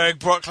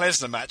Goldberg-Brock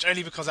Lesnar match,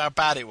 only because how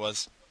bad it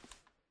was.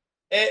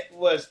 It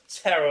was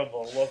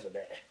terrible, wasn't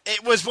it?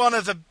 It was one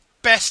of the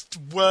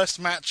worst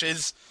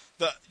matches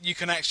that you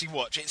can actually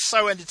watch. It's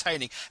so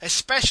entertaining,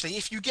 especially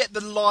if you get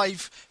the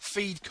live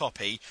feed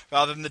copy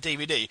rather than the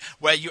DVD,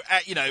 where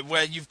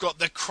where you've got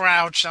the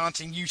crowd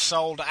chanting "You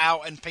sold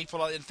out" and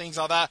people and things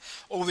like that.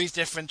 All these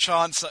different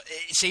chants.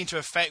 It seemed to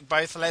affect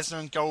both Lesnar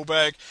and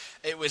Goldberg.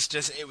 It was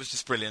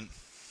just brilliant.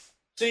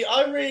 See,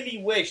 I really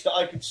wish that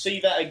I could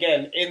see that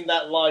again in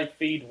that live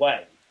feed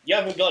way. You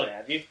haven't got it,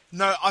 have you?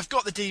 No, I've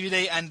got the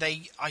DVD, and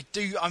the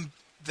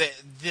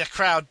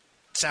crowd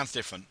sounds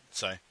different.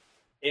 So.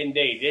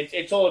 Indeed.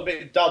 It's all a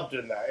bit dubbed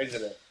in that,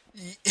 isn't it?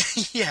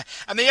 Yeah,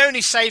 and the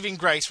only saving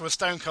grace was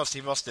Stone Cold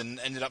Steve Austin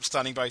ended up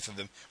stunning both of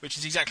them, which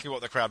is exactly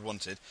what the crowd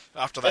wanted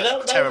after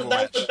that terrible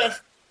match.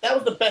 That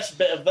was the best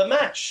bit of the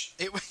match.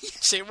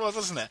 Yes, it was,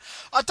 wasn't it?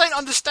 I don't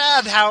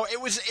understand how it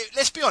was.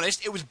 Let's be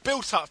honest, it was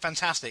built up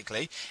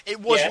fantastically. It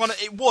was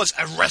It was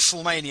a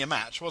WrestleMania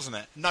match, wasn't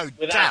it? No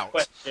doubt.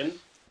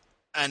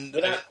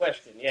 Without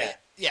question, yeah.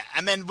 Yeah,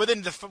 and then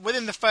within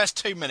the first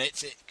 2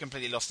 minutes, it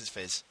completely lost its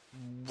fizz.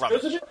 Rubbish.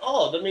 It was a bit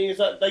odd. I mean, it's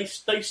like they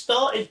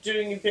started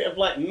doing a bit of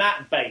like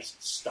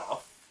mat-based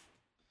stuff,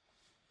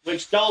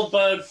 which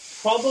Goldberg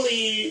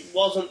probably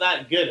wasn't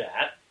that good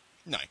at.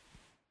 No.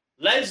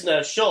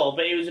 Lesnar, sure,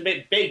 but he was a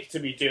bit big to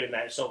be doing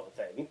that sort of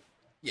thing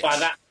by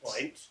that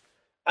point.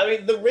 I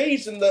mean, the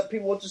reason that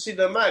people want to see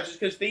their match is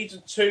because these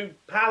are two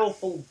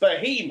powerful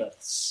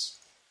behemoths.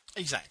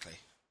 Exactly.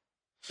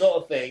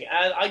 Sort of thing.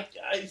 And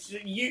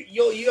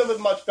you have a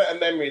much better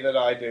memory than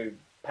I do,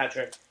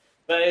 Patrick.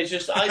 But it's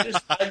just, I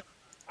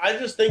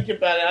just think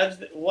about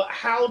it.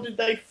 How did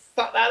they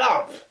fuck that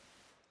up?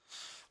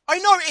 I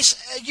know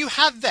you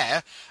had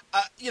there,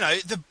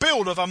 the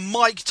build of a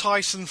Mike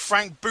Tyson,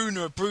 Frank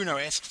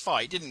Bruno-esque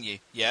fight, didn't you?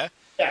 Yeah.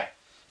 Yeah.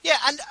 Yeah,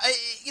 and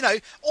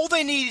all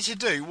they needed to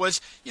do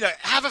was,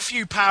 have a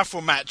few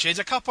powerful matches,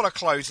 a couple of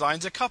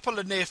clotheslines, a couple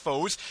of near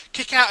falls,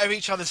 kick out of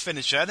each other's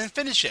finisher, and then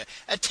finish it.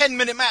 A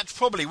 10-minute match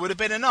probably would have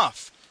been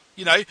enough,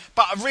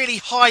 but a really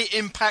high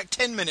impact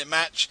 10-minute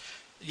match.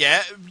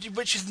 Yeah,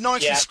 which is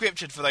nicely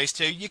scripted for those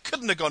two. You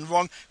couldn't have gone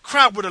wrong.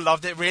 Crowd would have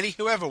loved it, really,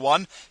 whoever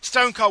won.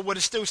 Stone Cold would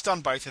have still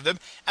stunned both of them,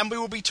 and we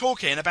will be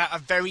talking about a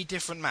very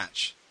different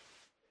match.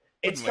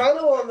 It's kind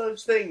of one of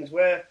those things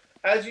where,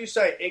 as you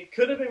say, it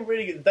could have been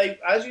really good. They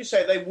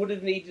would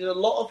have needed a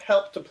lot of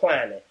help to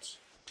plan it.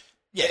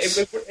 Yes.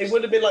 It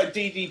would have been like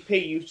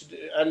DDP used to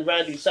do, and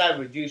Randy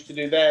Savage used to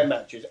do their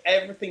matches.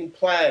 Everything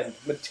planned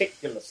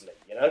meticulously,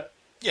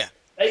 Yeah.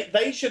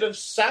 They should have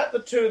sat the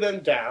two of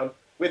them down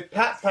with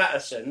Pat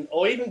Patterson,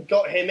 or even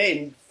got him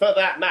in for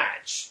that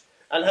match,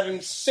 and have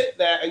him sit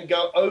there and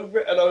go over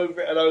it and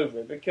over it and over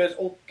it, because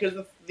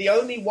the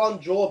only one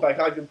drawback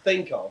I can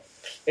think of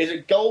is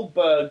that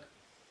Goldberg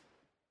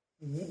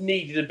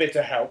needed a bit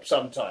of help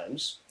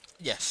sometimes.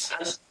 Yes.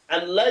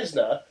 And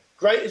Lesnar,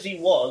 great as he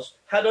was,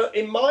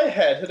 in my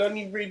head, had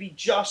only really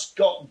just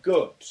got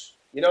good.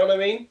 You know what I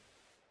mean?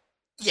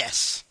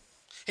 Yes.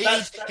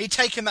 He'd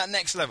taken that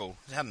next level,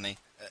 hadn't he?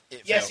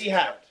 Yes, he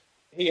had.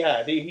 He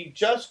had. He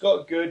just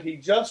got good. He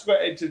just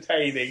got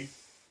entertaining.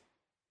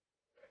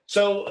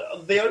 So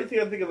the only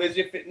thing I think of is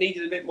if it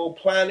needed a bit more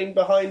planning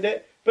behind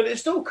it, but it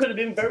still could have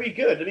been very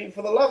good. I mean,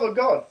 for the love of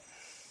God,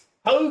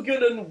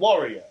 Hogan and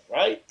Warrior,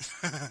 right?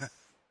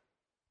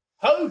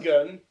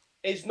 Hogan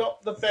is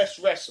not the best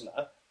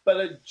wrestler, but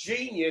a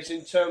genius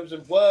in terms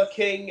of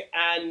working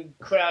and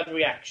crowd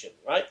reaction,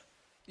 right?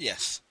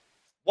 Yes.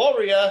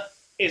 Warrior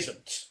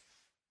isn't.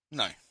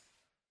 No.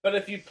 But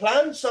if you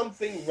plan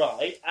something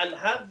right and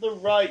have the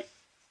right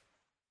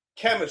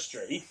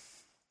chemistry,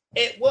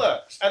 it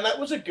works. And that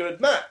was a good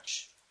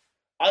match.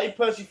 I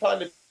personally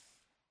find it...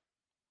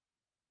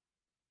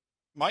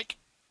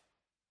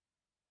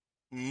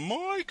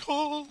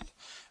 Michael!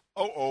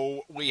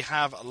 Oh, we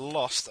have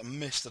lost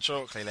Mr.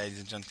 Chalkley, ladies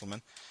and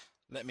gentlemen.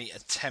 Let me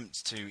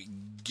attempt to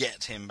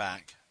get him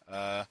back.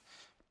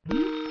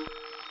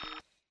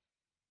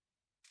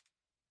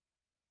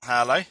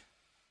 Hello?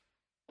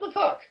 What the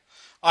fuck?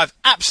 I've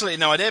absolutely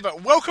no idea,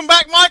 but welcome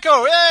back,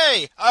 Michael!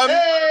 Hey!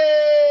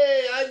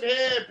 Hey! I'm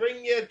here!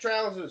 Bring your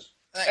trousers.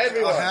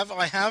 Everyone.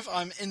 I have.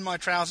 I'm in my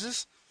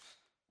trousers.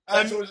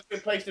 That's always a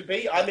good place to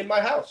be. I'm in my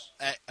house.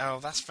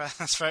 That's fair.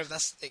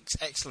 That's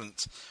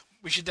excellent.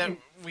 We should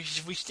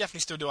definitely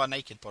still do our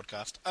naked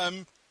podcast.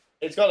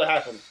 It's got to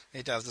happen.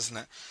 It does, doesn't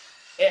it?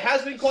 It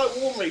has been quite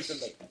warm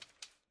recently.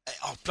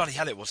 Oh, bloody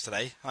hell! It was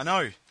today. I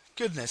know.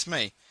 Goodness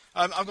me.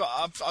 I've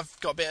got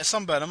a bit of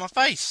sunburn on my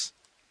face.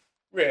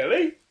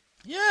 Really?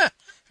 Yeah,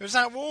 it was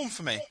that warm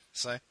for me.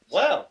 So.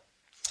 Wow.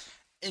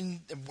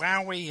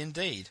 Wowie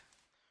indeed.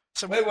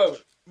 So wait.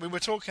 We were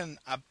talking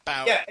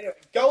about... Yeah, anyway,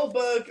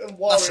 Goldberg and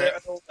Warrior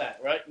and all that,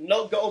 right?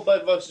 Not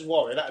Goldberg versus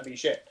Warrior, that'd be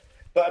shit.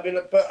 But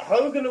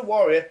Hogan and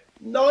Warrior,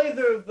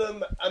 neither of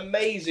them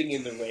amazing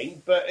in the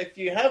ring, but if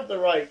you have the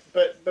right...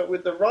 But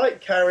with the right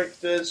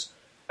characters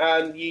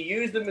and you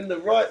use them in the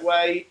right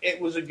way,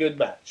 it was a good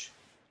match.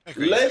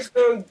 Agreed.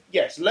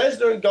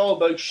 Lesnar and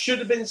Goldberg should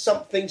have been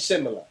something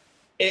similar.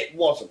 It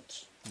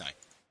wasn't. No.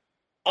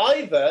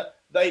 Either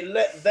they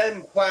let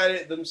them plan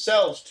it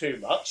themselves too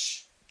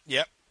much...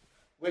 Yep.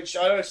 Which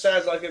I know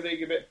sounds like a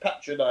bit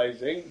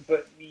patronising,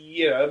 but,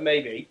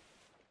 maybe.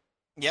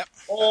 Yep.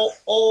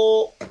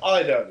 Or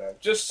I don't know.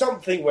 Just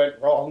something went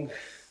wrong.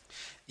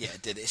 Yeah,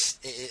 it did. It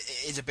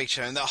is a big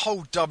show. And the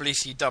whole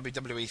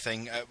WWE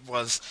thing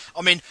was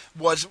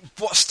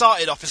what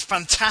started off as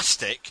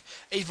fantastic,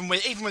 even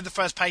with the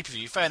first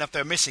pay-per-view. Fair enough, they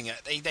were missing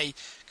it. They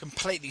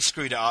completely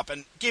screwed it up.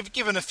 And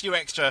given a few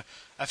extra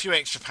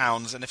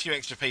pounds and a few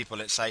extra people,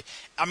 let's say,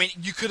 I mean,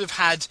 you could have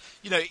had,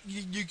 you a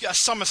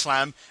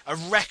SummerSlam, a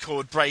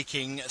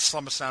record-breaking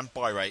SummerSlam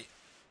buy rate,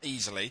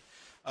 easily,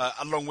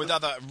 along with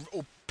other,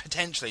 or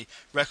potentially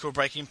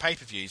record-breaking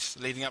pay-per-views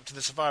leading up to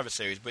the Survivor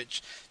Series,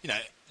 which,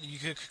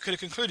 you could have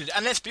concluded.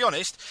 And let's be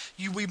honest,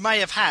 we may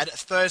have had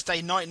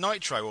Thursday Night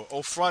Nitro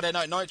or Friday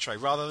Night Nitro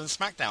rather than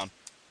SmackDown.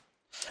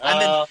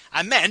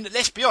 And then,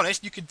 let's be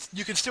honest, you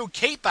could still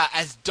keep that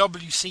as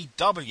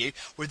WCW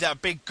with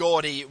that big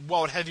gaudy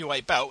World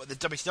Heavyweight belt, the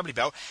WCW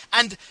belt.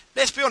 And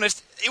let's be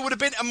honest, it would have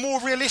been a more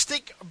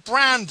realistic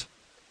brand,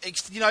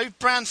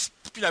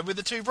 with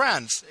the two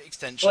brands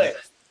extension. Right.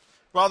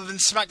 Rather than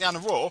SmackDown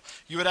and Raw,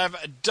 you would have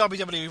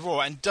WWE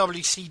Raw and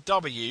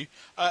WCW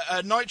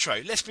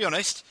Nitro. Let's be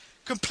honest,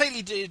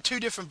 completely two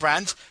different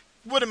brands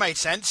would have made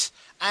sense,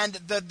 and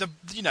the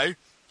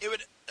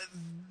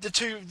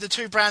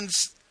two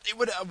brands. It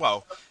would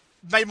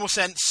made more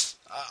sense.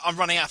 I'm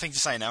running out of things to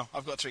say now.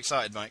 I've got too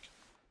excited, Mike.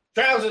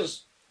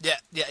 Trousers. Yeah,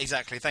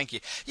 exactly. Thank you.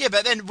 Yeah,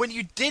 but then when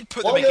you did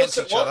put them against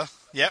each other,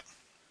 yep.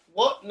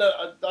 What? No,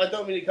 I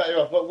don't mean to cut you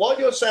off, but what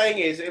you're saying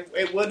is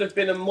it would have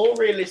been a more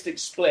realistic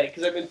split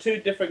because they've been two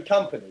different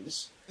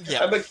companies.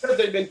 Yeah. And because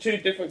they've been two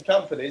different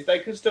companies, they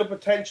could still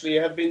potentially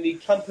have been the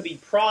company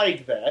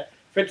pride there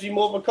for it to be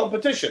more of a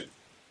competition.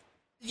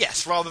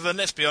 Yes, rather than,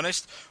 let's be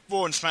honest,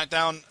 Raw and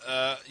SmackDown,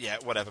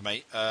 whatever,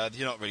 mate.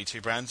 You're not really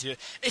two brands.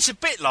 It's a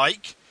bit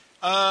like,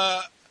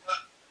 my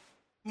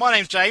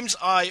name's James,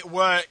 I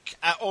work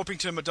at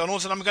Orpington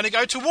McDonald's, and I'm going to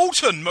go to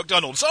Walton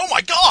McDonald's. Oh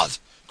my God!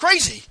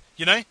 Crazy,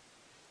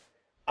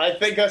 I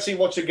think I see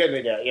what you're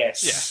getting at,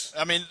 yes.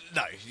 Yeah, I mean,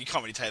 no, you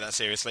can't really take that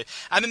seriously.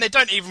 And then they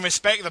don't even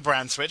respect the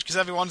brand switch, because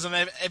everyone's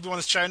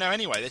show now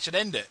anyway. They should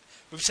end it.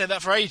 We've said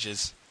that for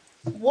ages.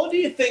 What do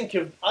you think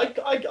of...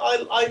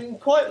 I'm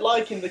quite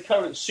liking the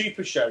current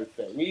Super Show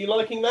thing. Are you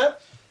liking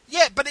that?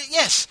 Yeah, but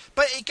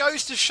it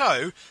goes to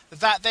show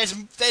that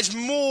there's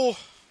more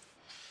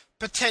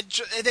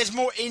potential, there's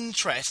more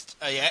interest,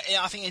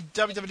 I think, in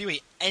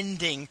WWE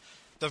ending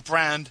the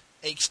brand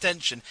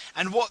extension.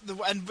 And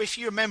if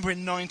you remember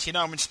in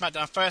 '99 when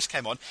SmackDown first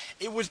came on,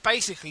 it was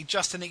basically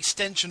just an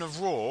extension of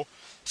Raw.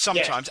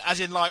 Sometimes, as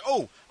in like,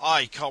 oh,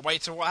 I can't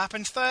wait till what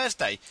happens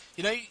Thursday.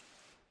 And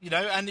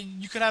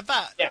you could have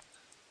that. Yeah.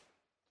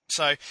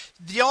 So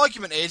the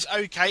argument is,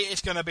 okay, it's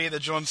going to be the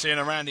John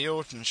Cena Randy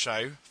Orton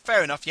show.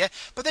 Fair enough, yeah.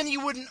 But then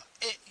you wouldn't.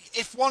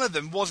 if one of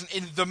them wasn't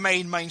in the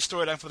main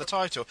storyline for the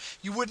title,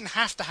 you wouldn't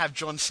have to have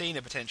John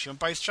Cena potentially on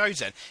both shows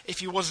then, if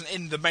he wasn't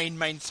in the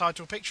main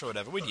title picture or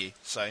whatever, would you?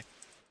 So,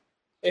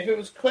 if it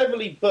was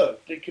cleverly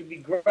booked, it could be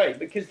great,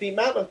 because the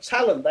amount of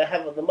talent they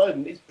have at the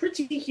moment is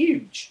pretty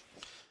huge.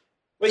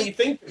 When you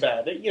think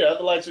about it, you know,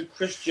 the likes of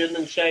Christian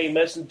and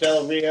Sheamus and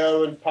Del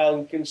Rio and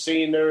Punk and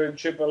Cena and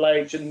Triple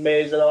H and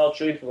Miz and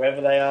R-Truth, wherever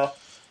they are.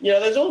 You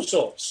know, there's all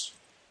sorts.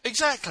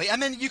 Exactly,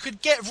 and then you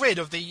could get rid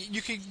of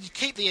you could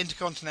keep the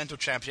Intercontinental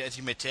Championship as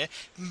your mid-tier,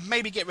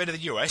 maybe get rid of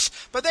the US,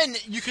 but then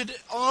you could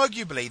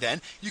arguably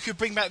you could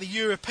bring back the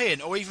European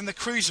or even the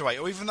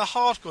Cruiserweight or even the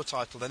Hardcore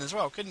title then as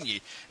well, couldn't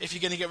you? If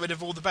you're going to get rid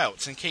of all the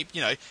belts and keep,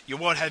 you know, your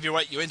World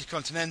Heavyweight, your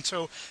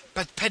Intercontinental,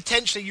 but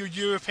potentially your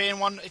European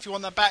one if you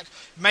want that back,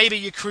 maybe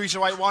your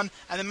Cruiserweight one,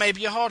 and then maybe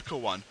your Hardcore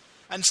one.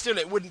 And still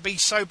it wouldn't be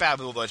so bad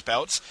with all those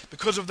belts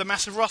because of the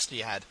massive roster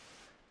you had.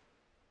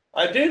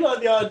 I do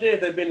like the idea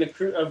of there being a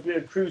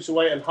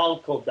Cruiserweight and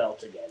Hardcore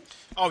belt again.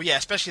 Oh, yeah,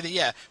 especially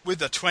with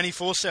the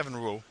 24/7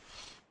 rule.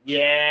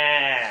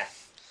 Yeah.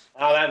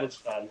 Oh, that was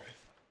fun.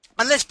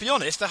 And let's be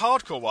honest, the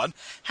Hardcore one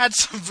had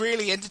some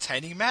really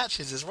entertaining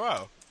matches as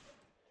well.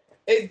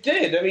 It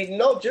did. I mean,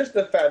 not just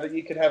the fact that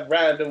you could have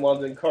random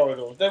ones in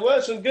corridors. There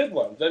were some good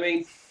ones. I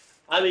mean,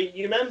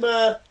 you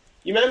remember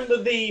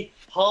the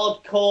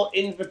Hardcore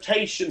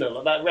Invitational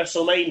at that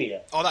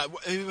WrestleMania? Oh,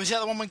 was that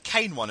the one when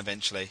Kane won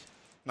eventually?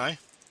 No?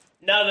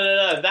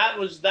 No. That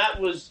was.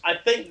 I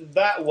think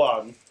that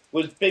one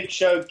was Big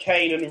Show,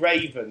 Kane, and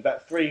Raven.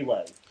 That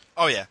 3-way.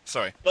 Oh yeah,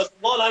 sorry. But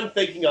what I'm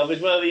thinking of is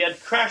where he had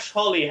Crash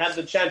Holly had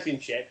the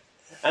championship,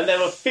 and there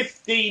were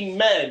 15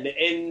 men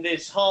in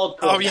this Hardcore.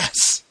 Oh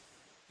yes.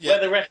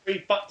 Where the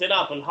referee fucked it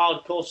up and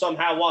Hardcore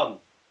somehow won.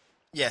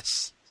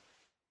 Yes.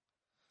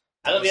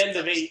 And at the end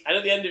of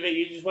it,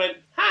 you just went,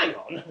 "Hang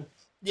on."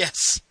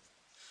 Yes.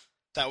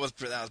 That was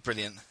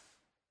brilliant.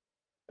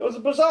 It was a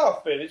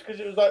bizarre finish because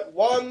it was like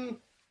 1,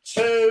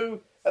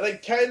 2, and then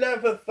Kane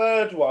had the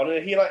third one,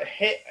 and he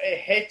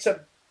hit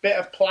a bit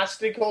of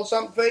plastic or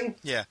something.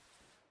 Yeah.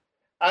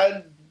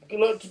 And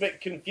looked a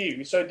bit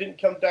confused, so it didn't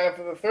come down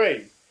for the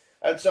 3.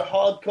 And so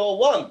Hardcore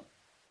won.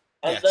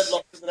 And then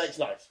lost it the next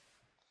night.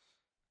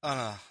 Oh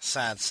no,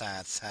 sad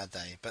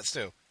day, but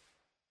still.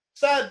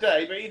 Sad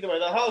day, but either way,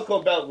 the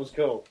Hardcore belt was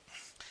cool.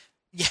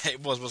 Yeah,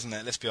 it was, wasn't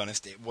it? Let's be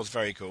honest, it was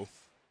very cool.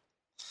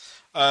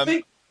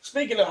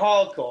 Speaking of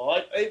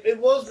Hardcore, it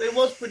was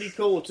pretty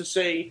cool to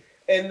see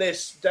in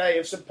this day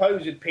of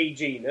supposed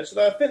PG-ness,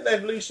 though I think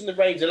they've loosened the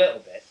reins a little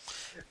bit.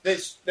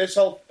 This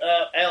whole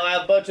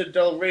Alberto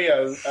Del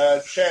Rio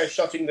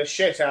chair-shotting the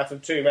shit out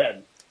of 2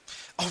 men.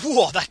 Oh,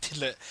 whoa, that did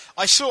look...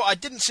 I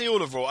didn't see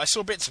all of Raw, I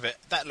saw bits of it.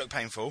 That looked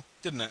painful,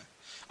 didn't it?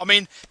 I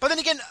mean, but then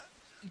again,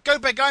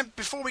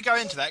 before we go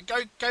into that,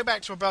 go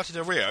back to Alberto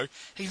Del Rio.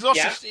 He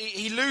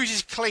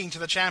loses clean to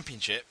the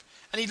championship,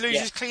 and he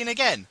loses clean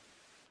again.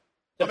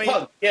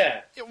 Punk,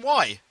 yeah.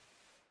 Why?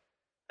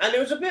 And it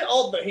was a bit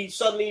odd that he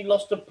suddenly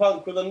lost to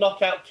Punk with a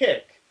knockout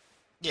kick.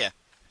 Yeah.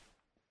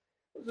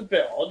 It was a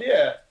bit odd,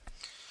 yeah.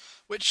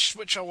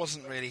 Which I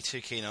wasn't really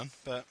too keen on,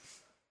 but...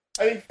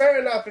 I mean, fair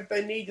enough if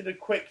they needed a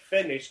quick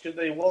finish because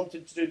they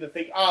wanted to do the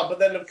thing. But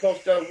then, of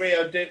course, Del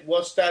Rio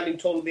was standing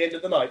tall at the end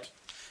of the night.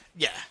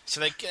 Yeah, so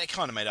they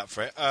kind of made up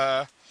for it.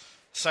 And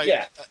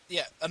I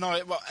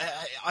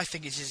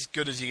think it's as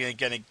good as you're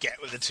going to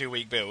get with a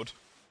 2-week build.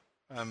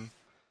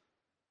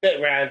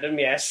 Bit random,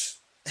 yes.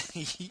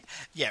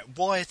 Yeah,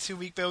 why a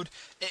 2-week build?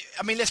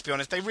 I mean, let's be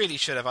honest, they really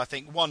should have, I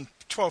think,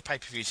 12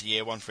 pay-per-views a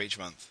year, 1 for each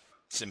month.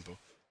 Simple.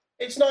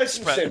 It's nice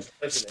and simple, isn't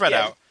it? Spread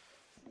out.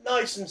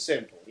 Nice and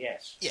simple,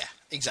 yes. Yeah,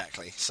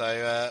 exactly.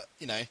 So,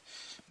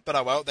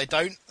 but they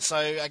don't, so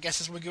I guess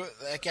that's what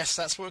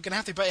we're going to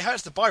have to. But it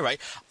hurts the buy rate.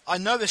 I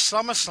know the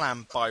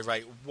SummerSlam buy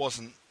rate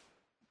wasn't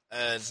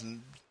as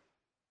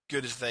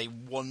good as they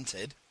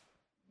wanted.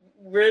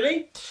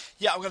 Really?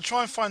 Yeah, I'm going to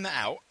try and find that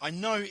out. I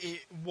know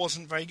it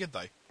wasn't very good,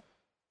 though.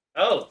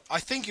 Oh.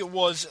 I think it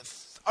was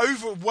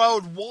over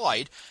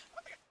worldwide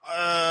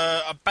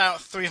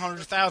about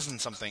 300,000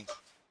 something.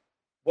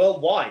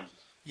 Worldwide?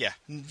 Yeah,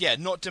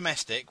 not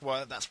domestic.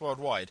 Well, that's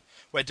worldwide.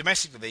 Where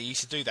domestically they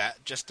used to do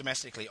that just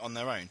domestically on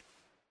their own.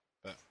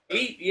 But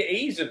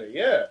easily,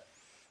 yeah.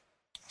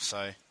 So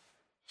I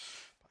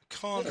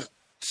can't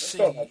see.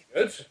 That's not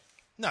good.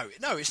 No,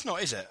 it's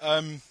not, is it?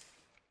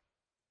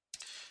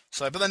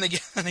 So, but then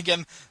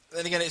again,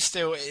 it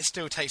still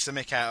takes the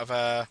mick out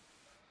of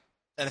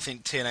anything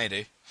TNA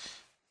do.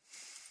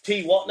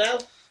 T what now?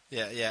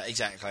 Yeah,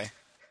 exactly.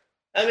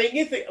 I mean,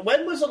 you think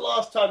when was the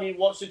last time you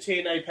watched a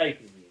TNA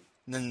pay-per-view?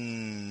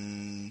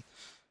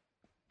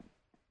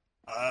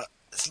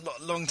 It's a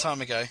long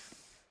time ago.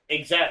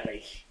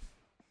 Exactly.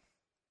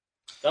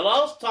 The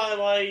last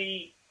time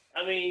I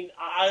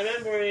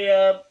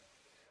remember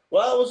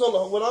when I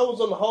was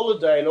on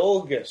holiday in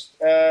August.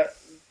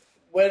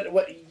 When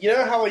you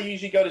know how I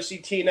usually go to see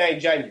TNA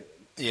in January?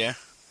 Yeah.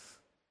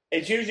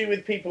 It's usually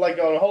with people I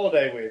go on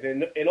holiday with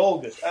in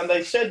August, and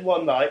they said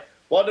one night,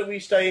 "Why don't we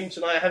stay in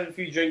tonight, have a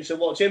few drinks, and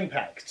watch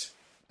Impact?"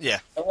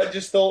 Yeah. And I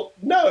just thought,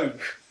 no.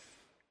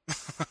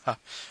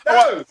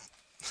 No!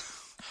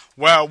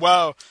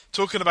 Well,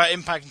 talking about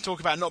impact and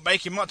talking about not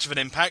making much of an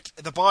impact,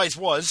 the buys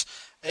was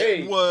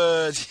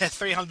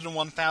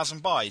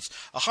 301,000 buys,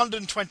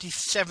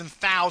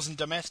 127,000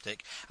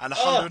 domestic, and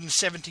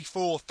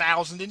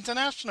 174,000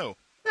 international.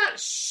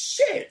 That's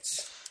shit.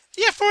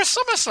 Yeah, for a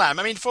SummerSlam.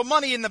 I mean, for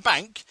Money in the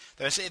Bank,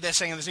 they're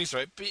saying in this news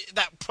story,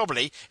 that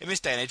probably, in this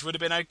day and age, would have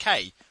been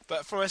okay.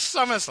 But for a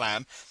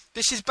SummerSlam,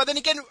 this is... But then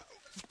again,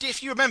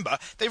 if you remember,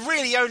 they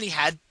really only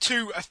had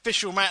 2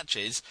 official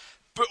matches,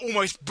 but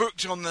almost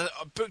booked on the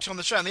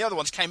show, and the other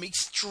ones came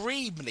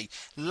extremely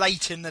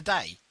late in the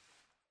day.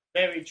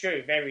 Very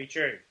true, very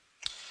true.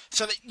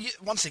 So,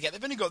 once again,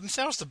 they've only got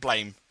themselves to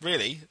blame,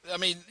 really. I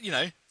mean, you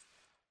know.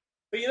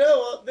 But you know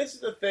what? This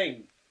is the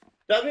thing.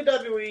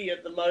 WWE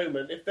at the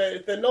moment, if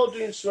they're not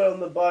doing so well on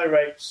the buy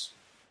rates,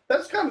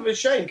 that's kind of a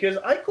shame, because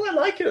I quite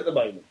like it at the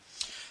moment.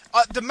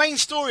 The main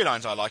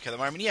storylines I like at the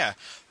moment, yeah.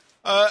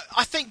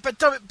 I think,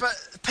 but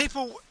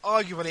people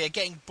arguably are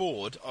getting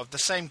bored of the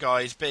same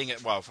guys being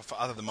at, well, for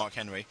other than Mark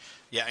Henry,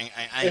 yeah,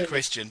 and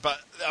Christian.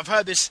 But I've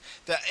heard this,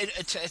 that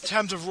in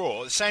terms of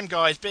Raw, the same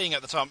guys being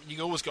at the top,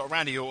 you've always got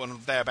Randy Orton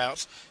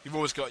thereabouts, you've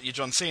always got your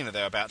John Cena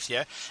thereabouts,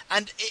 yeah?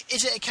 And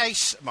is it a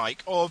case,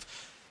 Mike, of...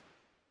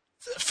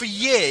 For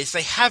years,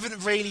 they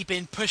haven't really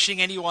been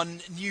pushing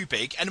anyone new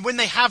big, and when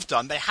they have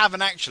done, they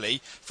haven't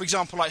actually, for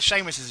example, like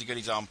Sheamus is a good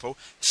example,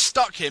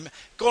 stuck him,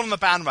 gone on the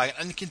bandwagon,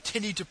 and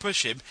continued to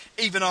push him,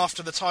 even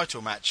after the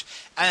title match.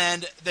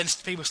 And then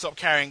people stop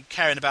caring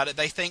about it.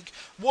 They think,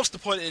 what's the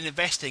point in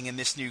investing in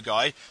this new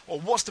guy, or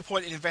what's the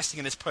point in investing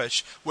in this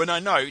push, when I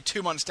know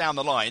 2 months down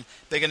the line,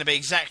 they're going to be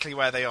exactly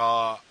where they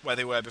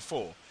were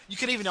before. You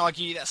could even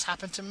argue that's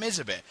happened to Miz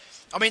a bit.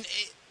 I mean,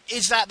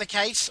 is that the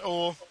case,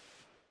 or...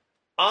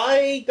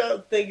 I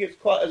don't think it's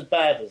quite as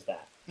bad as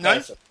that. No?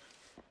 Person.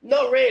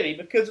 Not really,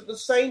 because at the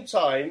same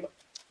time,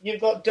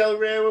 you've got Del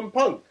Rio and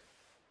Punk.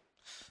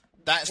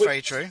 That's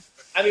very true.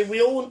 I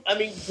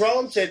mean,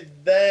 granted,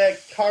 their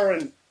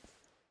current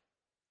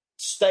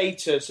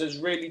status as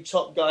really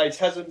top guys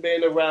hasn't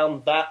been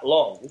around that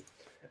long,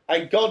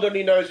 and God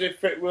only knows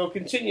if it will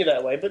continue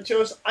that way. But to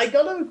us, I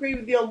got to agree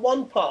with you on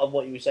one part of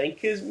what you were saying,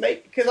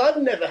 because I've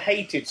never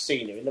hated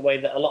Cena in the way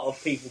that a lot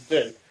of people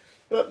do.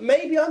 But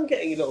maybe I'm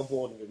getting a little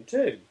bored of him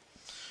too.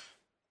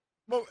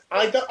 Well,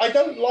 I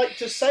don't like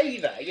to say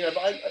that, you know.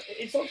 But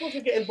it's not sort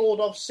of getting bored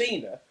of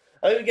Cena.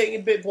 I'm getting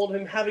a bit bored of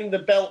him having the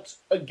belt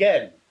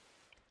again.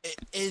 It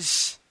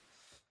is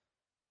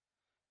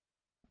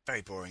very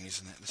boring,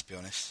 isn't it? Let's be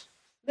honest.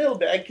 A little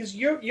bit, because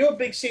you're a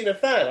big Cena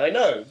fan, I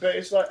know. But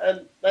it's like,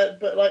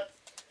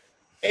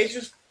 it's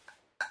just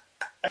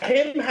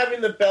him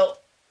having the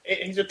belt.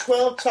 He's a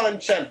 12-time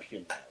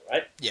champion now,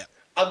 right? Yeah.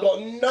 I've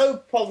got no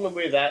problem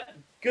with that.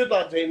 Good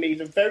luck to him.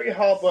 He's a very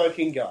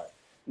hard-working guy.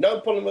 No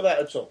problem with that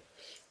at all.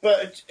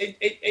 But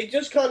it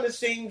just kind of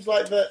seems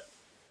like that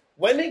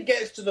when it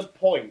gets to the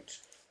point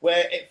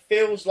where it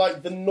feels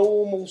like the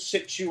normal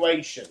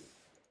situation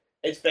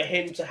is for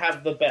him to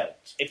have the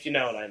belt, if you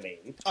know what I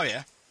mean. Oh,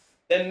 yeah.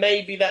 Then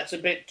maybe that's a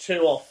bit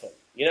too often.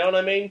 You know what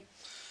I mean?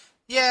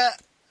 Yeah.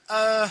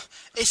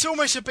 It's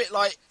almost a bit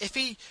like if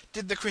he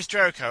did the Chris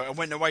Jericho and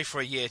went away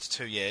for a year to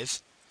 2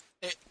 years...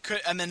 It could,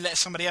 and then let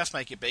somebody else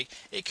make it big.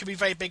 It could be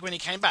very big when he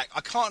came back.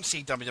 I can't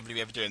see WWE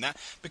ever doing that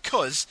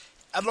because,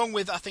 along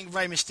with I think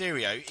Rey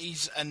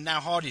Mysterio, and now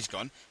Hardy's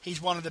gone.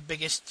 He's one of the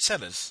biggest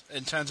sellers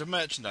in terms of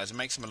merchandise and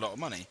makes him a lot of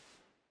money.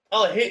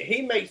 Oh,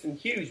 he makes them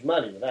huge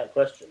money without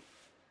question.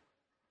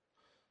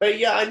 But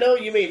yeah, I know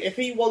what you mean. If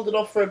he wandered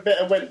off for a bit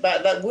and went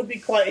back, that would be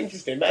quite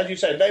interesting. But as you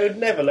said, they would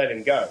never let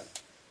him go.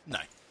 No.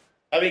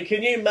 I mean,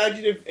 can you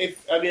imagine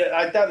if I mean,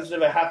 I doubt this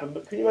ever happened,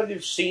 but can you imagine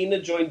if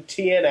Cena joined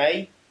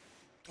TNA?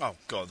 Oh,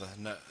 God,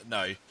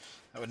 no.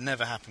 That would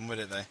never happen, would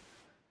it, though?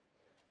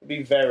 It'd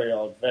be very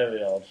odd,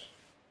 very odd.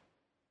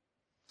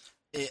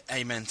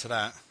 Amen to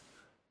that.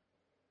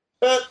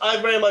 But I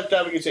very much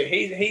doubt we can see.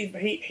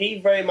 He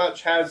very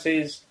much has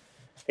his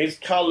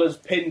colours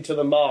pinned to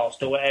the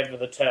mast, or whatever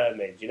the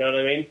term is. You know what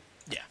I mean?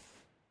 Yeah.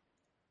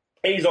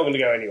 He's not going to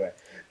go anywhere.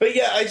 But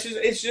yeah,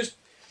 it's just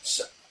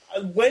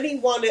when he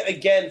won it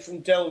again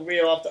from Del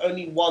Rio after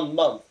only 1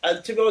 month,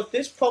 and to be honest,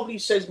 this probably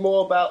says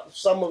more about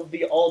some of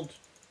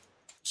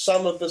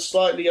the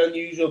slightly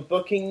unusual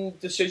booking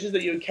decisions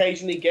that you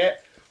occasionally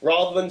get,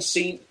 rather than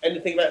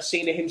anything about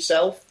Cena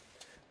himself.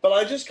 But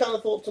I just kind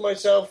of thought to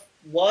myself,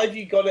 why have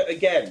you got it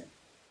again?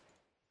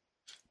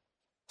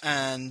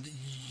 And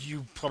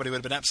you probably would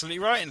have been absolutely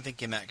right in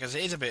thinking that, because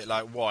it is a bit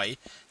like, why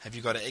have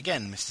you got it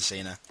again, Mr.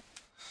 Cena?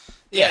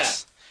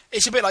 Yes. Yeah.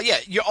 It's a bit like,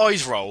 your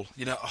eyes roll.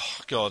 You know, oh,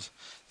 God.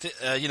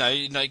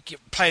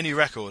 Play a new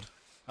record.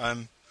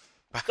 Something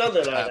like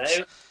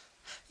that.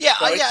 Yeah,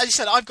 as you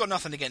said, I've got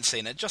nothing against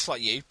Cena, just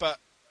like you, but...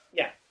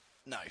 Yeah.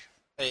 No,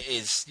 it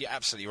is. You're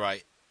absolutely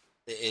right.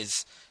 It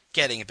is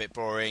getting a bit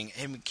boring.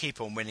 Him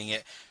keep on winning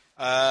it.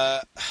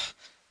 Yeah.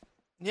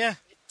 I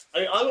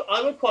mean,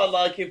 I would quite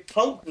like if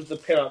Punk was the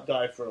pin-up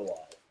guy for a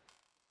while.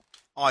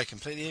 I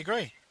completely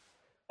agree.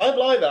 I'd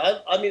like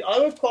that. I mean, I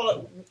would quite...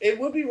 It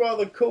would be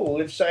rather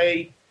cool if,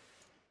 say,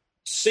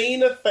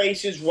 Cena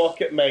faces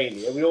Rocket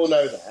Mania. We all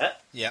know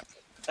that. Yeah.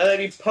 and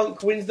maybe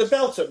Punk wins the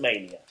belt at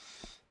Mania.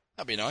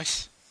 That'd be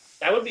nice.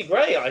 That would be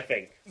great, I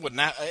think.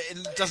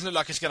 It doesn't look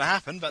like it's going to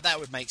happen, but that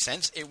would make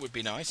sense. It would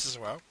be nice as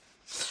well.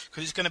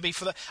 Because it's going to be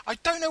for the... I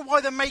don't know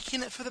why they're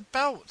making it for the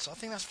belts. I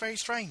think that's very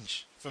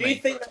strange for me. Do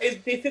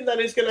you think that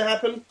is going to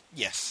happen?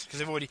 Yes, because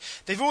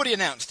they've already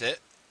announced it.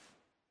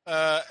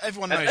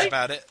 Everyone knows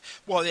about it.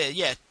 Well,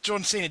 yeah.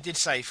 John Cena did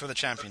say for the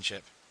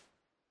championship.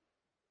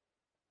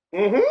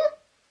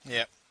 Mm-hmm.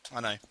 Yeah,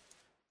 I know.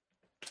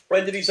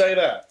 When did he say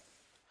that?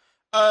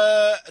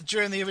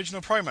 During the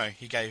original promo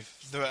he gave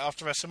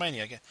after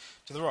WrestleMania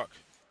to The Rock.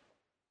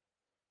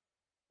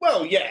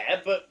 Well, yeah,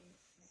 but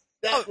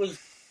that was...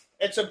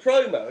 It's a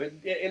promo.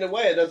 In a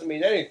way, it doesn't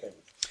mean anything.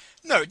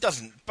 No, it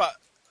doesn't. But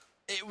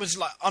it was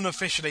like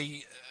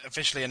officially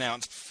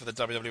announced for the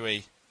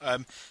WWE.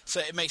 So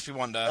it makes me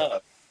wonder.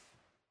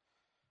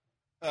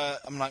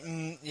 I'm like,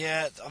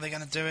 yeah, are they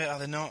going to do it? Are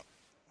they not?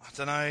 I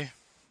don't know.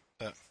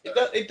 But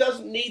it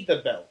doesn't need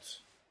the belt.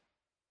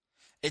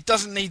 It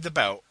doesn't need the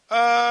belt.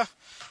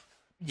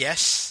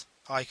 Yes,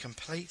 I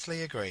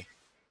completely agree.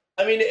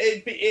 I mean,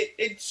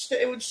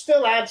 it would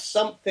still add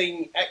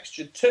something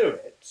extra to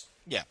it.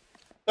 Yeah.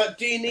 But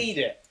do you need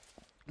it?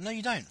 No,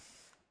 you don't.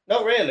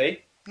 Not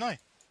really. No.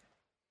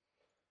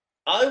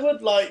 I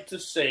would like to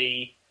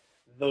see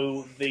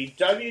the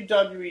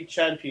WWE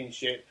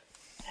Championship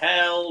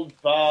held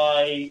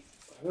by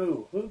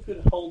who? Who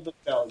could hold the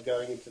belt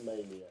going into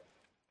Mania?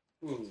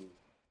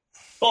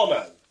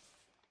 Bono.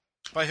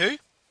 By who?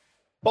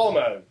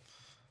 Bono.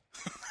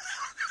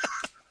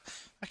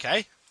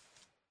 Okay.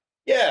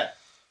 Yeah.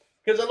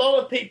 Because a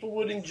lot of people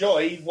would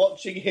enjoy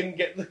watching him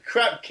get the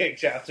crap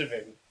kicked out of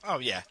him. Oh,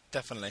 yeah,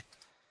 definitely.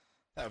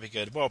 That would be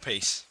good. World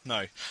peace.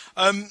 No.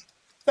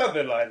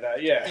 Something like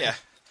that, yeah.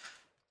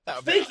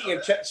 Yeah.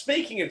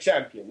 Speaking of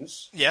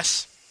champions...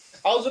 Yes?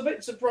 I was a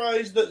bit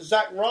surprised that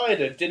Zack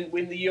Ryder didn't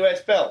win the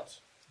US belt.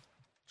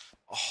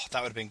 Oh,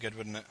 that would have been good,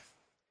 wouldn't it?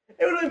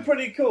 It would have been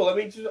pretty cool. I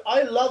mean,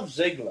 I love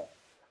Ziggler.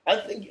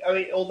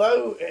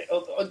 Although...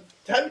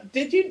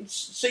 did you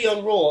see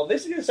on Raw...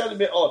 This is going to sound a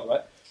bit odd,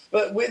 right?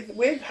 But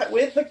with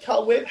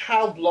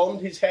how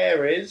blonde his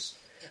hair is...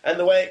 and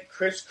the way it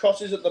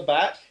crisscrosses at the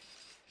back,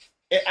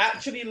 it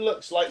actually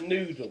looks like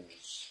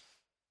noodles.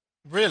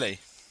 Really?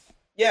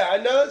 Yeah, I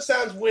know it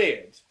sounds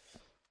weird,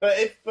 but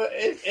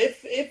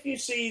if you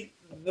see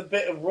the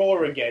bit of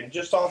Raw again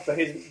just after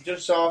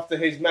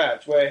his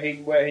match where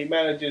he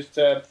manages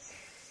to,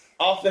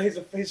 after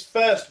his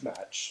first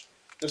match,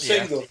 the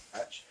singles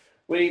match,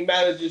 when he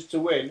manages to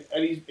win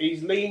and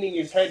he's leaning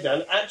his head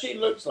down, it actually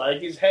looks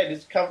like his head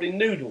is covered in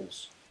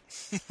noodles.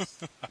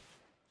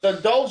 So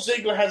Dolph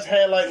Ziggler has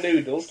hair like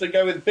noodles to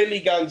go with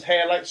Billy Gunn's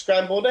hair like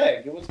scrambled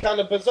egg. It was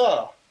kind of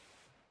bizarre.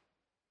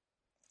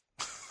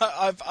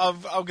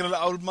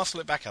 I'll muscle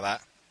it back at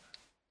that.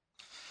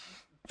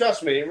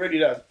 Trust me, it really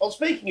does. Oh,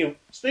 speaking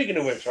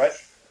of which, right?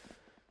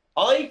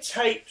 I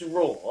taped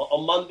Raw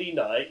on Monday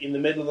night in the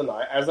middle of the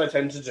night, as I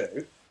tend to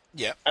do.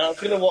 Yeah. And I was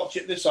going to watch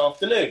it this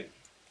afternoon.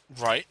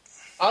 Right.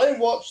 I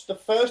watched the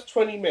first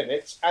 20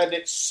 minutes and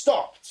it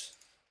stopped.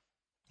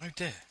 Oh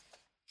dear.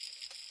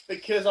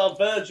 Because our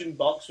Virgin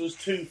box was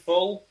too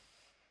full.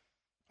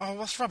 Oh,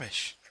 that's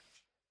rubbish.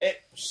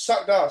 It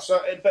sucked ass.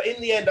 But in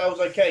the end, I was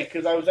okay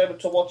because I was able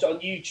to watch it on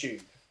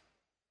YouTube.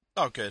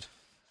 Oh, good.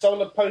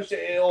 Someone had posted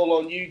it all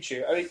on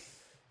YouTube. I mean,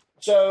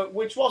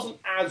 which wasn't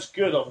as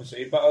good,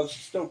 obviously, but I was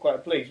still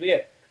quite pleased. But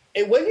yeah,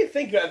 when you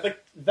think about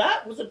it,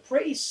 that was a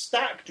pretty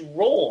stacked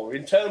Raw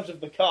in terms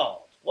of the card,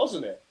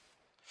 wasn't it?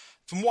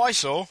 From what I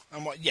saw,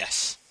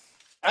 yes.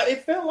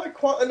 It felt like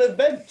quite an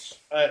event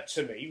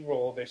to me,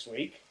 Raw this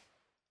week.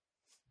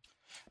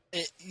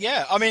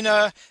 Yeah, I mean,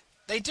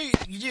 they do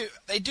the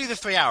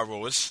 3-hour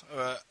Raws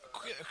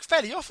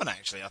fairly often,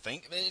 actually, I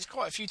think. It's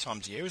quite a few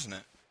times a year, isn't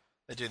it?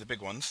 They do the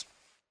big ones.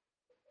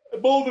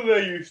 More than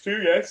they used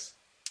to, yes.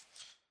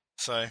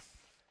 So...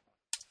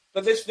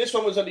 But this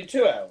one was only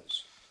 2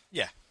 hours.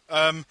 Yeah.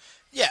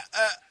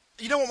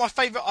 You know what my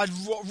favourite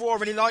Raw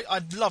really liked? I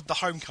loved the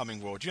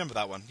Homecoming Raw. Do you remember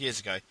that one, years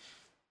ago?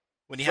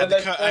 When he had the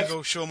Kurt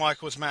Angle, Shawn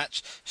Michaels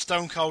match,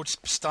 Stone Cold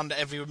stunned at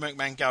every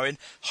McMahon going.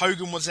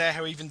 Hogan was there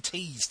who even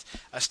teased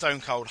a Stone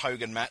Cold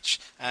Hogan match.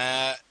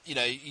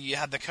 You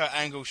had the Kurt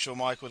Angle, Shawn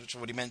Michaels, which I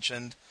already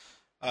mentioned.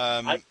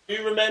 I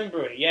do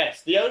remember it,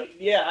 yes.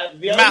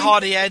 Matt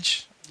Hardy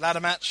Edge, ladder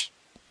match.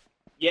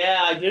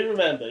 Yeah, I do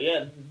remember,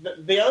 yeah.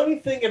 The only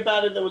thing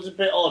about it that was a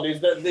bit odd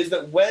is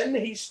that when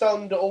he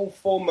stunned all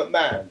four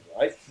McMahon,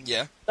 right?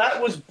 Yeah.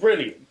 That was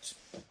brilliant.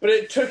 But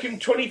it took him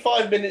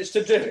 25 minutes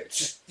to do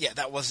it. Yeah,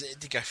 it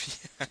did go.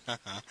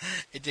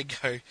 It did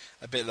go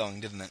a bit long,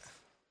 didn't it?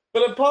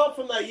 But apart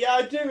from that, yeah,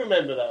 I do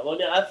remember that one.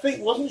 Yeah, I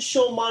think wasn't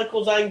Shawn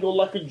Michaels' angle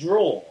like a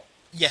draw?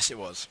 Yes, it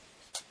was.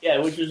 Yeah,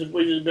 which was a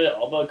bit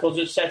odd because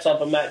it set up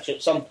a match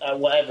at some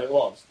whatever it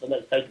was the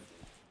next pay-per-view.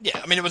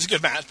 Yeah, I mean it was a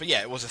good match, but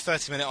yeah, it was a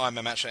 30-minute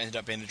Ironman match that ended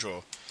up being a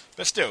draw.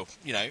 But still,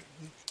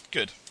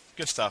 good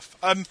stuff.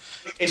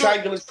 It's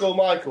angle is Shawn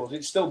Michaels.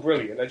 It's still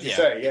brilliant, as you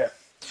say. Yeah.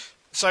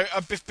 So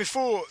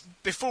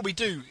before we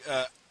do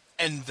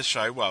end the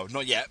show, well,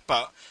 not yet,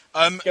 but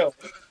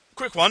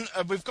quick one.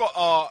 We've got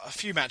a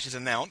few matches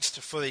announced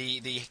for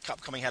the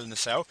upcoming Hell in a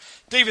Cell.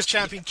 Divas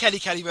champion Kelly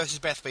Kelly versus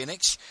Beth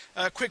Phoenix.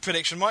 Quick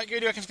prediction, Mike. Who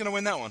do you reckon's going to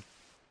win that one?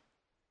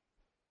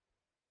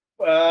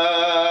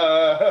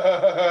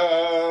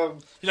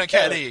 You don't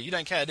care, do you? You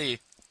don't care, do you?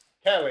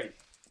 Kelly.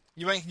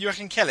 You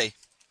reckon Kelly?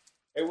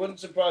 It wouldn't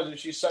surprise me if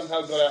she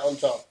somehow got out on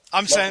top.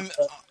 I'm saying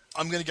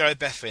I'm going to go with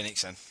Beth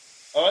Phoenix then.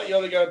 All right, you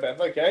want to go with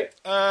Beth? Okay.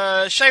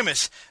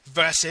 Sheamus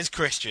versus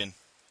Christian.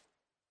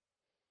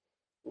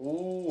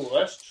 Ooh,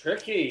 that's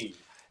tricky.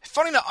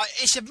 Funny enough,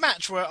 it's a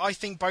match where I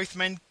think both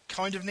men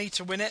kind of need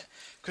to win it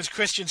because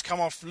Christian's come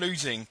off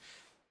losing.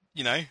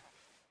 You know.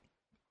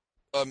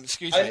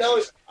 Excuse me.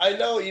 I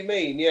know what you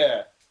mean.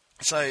 Yeah.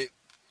 So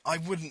I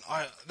wouldn't.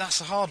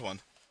 That's a hard one.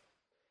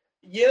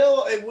 You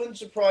know, it wouldn't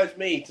surprise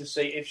me to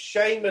see if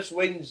Sheamus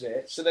wins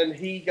it, so then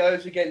he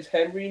goes against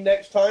Henry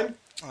next time.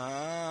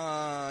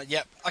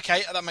 Yep.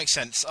 Okay, that makes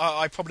sense.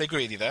 I probably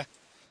agree with you there.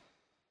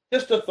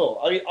 Just a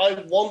thought. I mean, I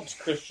want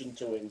Christian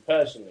to win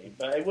personally,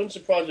 but it wouldn't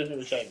surprise me if it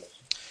was Sheamus.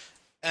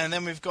 And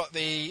then we've got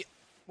the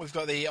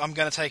I'm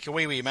going to take a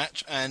wee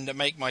match and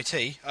make my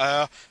tea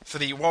for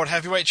the World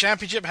Heavyweight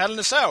Championship Hell in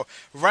a Cell.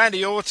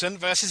 Randy Orton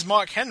versus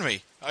Mark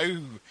Henry.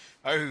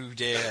 Oh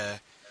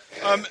dear.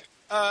 I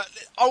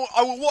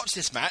will watch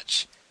this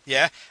match,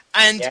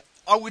 and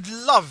I would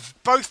love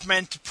both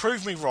men to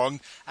prove me wrong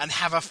and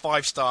have a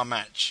 5-star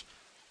match.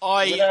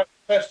 Without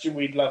question,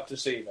 we'd love to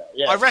see that.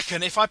 Yeah. I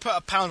reckon if I put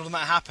 £1 on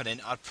that happening,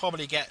 I'd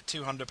probably get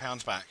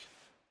 £200 back.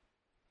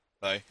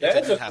 Though, if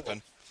it did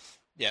happen.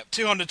 Yeah,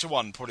 200 to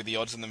 1, probably the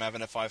odds on them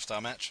having a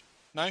 5-star match.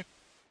 No?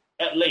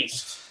 At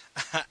least.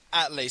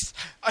 At least.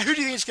 Who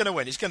do you think is going to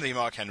win? It's going to be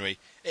Mark Henry.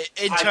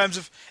 In terms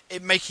of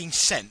it making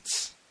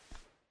sense.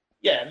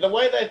 Yeah, the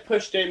way they've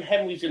pushed him,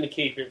 Henry's going to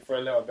keep it for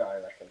a little bit, I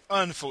reckon.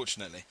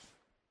 Unfortunately.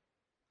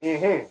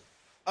 Mm-hmm.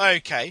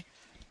 Okay.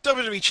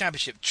 WWE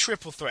Championship,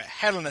 Triple Threat,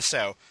 Hell in a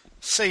Cell,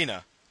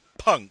 Cena,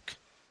 Punk,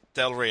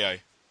 Del Rio.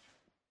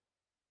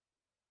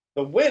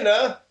 The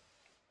winner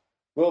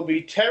will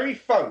be Terry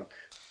Funk.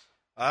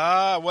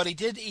 Well, he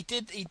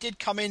did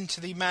come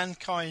into the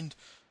Mankind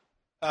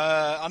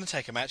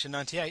Undertaker match in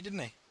 '98, didn't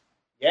he?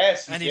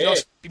 Yes, he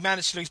did. He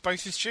managed to lose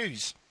both his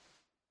shoes.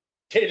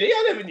 Did he?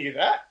 I never knew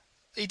that.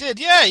 He did,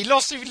 yeah. He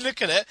lost. If you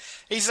look at it,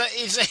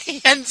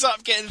 he ends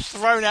up getting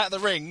thrown out of the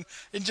ring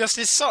in just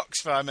his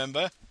socks, if I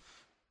remember.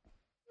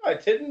 I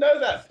didn't know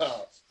that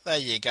part. There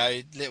you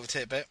go, little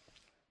tidbit.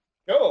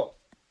 Cool.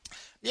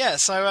 Yeah,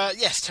 so,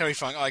 yes, Terry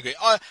Funk, I agree.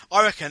 I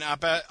reckon,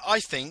 I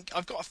think,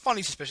 I've got a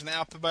funny suspicion that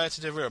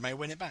Alberto Del Rio may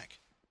win it back.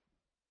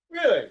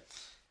 Really?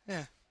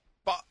 Yeah.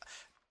 But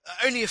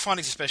only a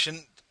funny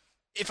suspicion.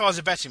 If I was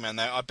a betting man,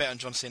 though, I'd bet on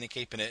John Cena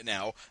keeping it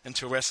now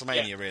until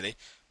WrestleMania, really.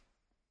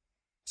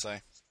 So.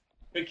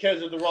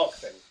 Because of the Rock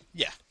thing?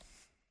 Yeah.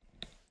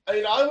 I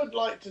mean, I would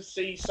like to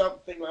see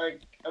something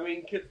like, I'm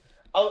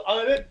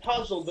a bit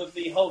puzzled that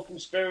the whole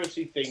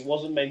conspiracy thing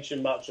wasn't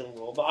mentioned much on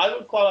Raw, but I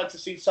would quite like to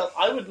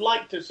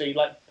see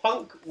like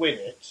Punk win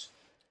it,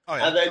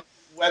 and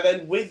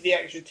then with the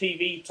extra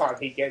TV time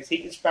he gets, he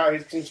can spout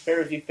his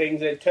conspiracy things,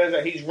 and it turns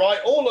out he's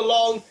right all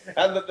along,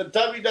 and that the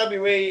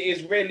WWE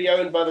is really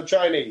owned by the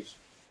Chinese.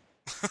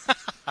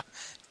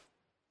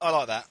 I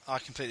like that. I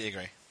completely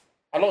agree.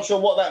 I'm not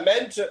sure what that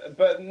meant,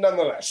 but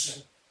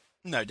nonetheless.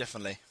 No,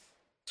 definitely.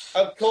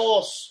 Of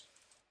course.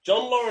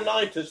 John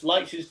Laurinaitis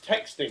likes his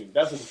texting,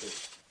 doesn't he?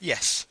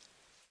 Yes.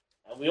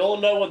 And we all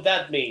know what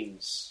that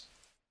means.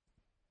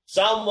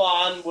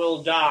 Someone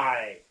will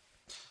die.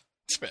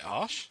 It's a bit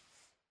harsh.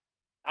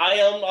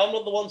 I'm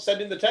not the one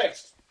sending the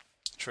text.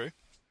 True.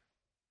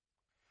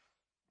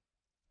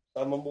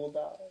 Someone will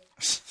die.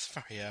 It's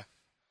very,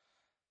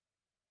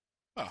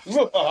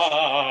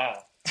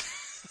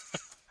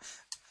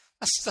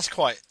 that's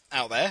quite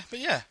out there, but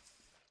yeah.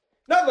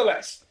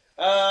 Nonetheless...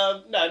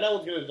 no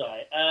one's going to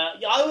die.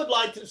 I would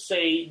like to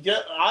see.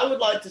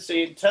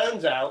 It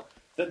turns out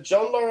that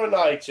John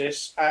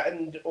Laurinaitis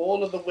and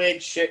all of the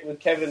weird shit with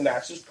Kevin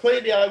Nash. Is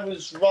clearly, I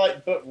was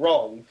right but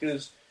wrong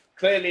because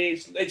clearly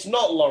it's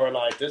not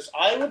Laurinaitis.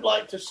 I would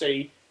like to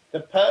see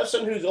the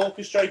person who's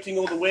orchestrating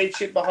all the weird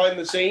shit behind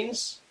the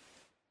scenes.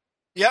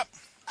 Yep.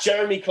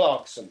 Jeremy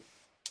Clarkson.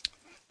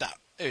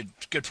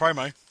 Good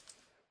promo.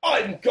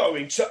 I'm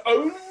going to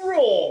own Raw.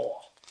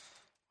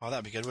 Oh,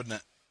 that'd be good, wouldn't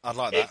it? I'd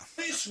like that. If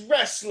this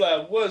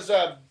wrestler was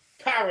a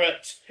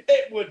parrot,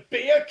 it would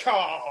be a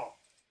car.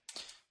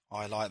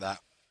 I like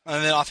that.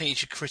 And then I think you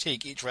should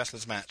critique each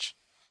wrestler's match.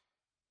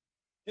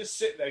 Just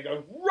sit there and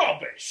go,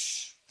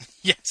 rubbish.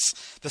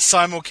 Yes, the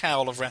Simon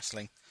Cowell of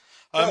wrestling.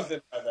 Something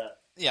like that.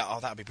 Yeah,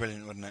 that'd be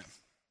brilliant, wouldn't it?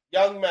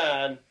 Young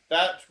man,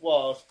 that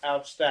was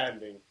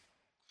outstanding.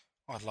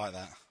 I'd like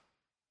that.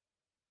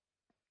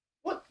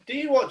 What do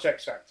you watch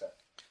X Factor?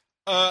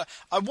 I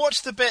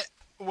watched the bit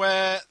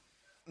where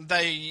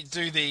they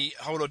do the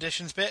whole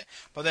auditions bit,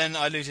 but then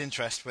I lose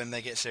interest when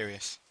they get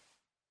serious.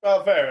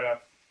 Oh, fair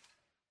enough.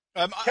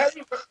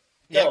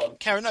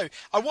 Karen, no.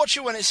 I watch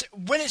it when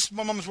it's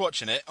my mum's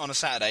watching it on a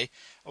Saturday,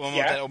 or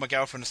my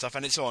girlfriend and stuff,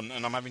 and it's on,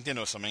 and I'm having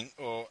dinner or something,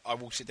 or I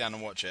will sit down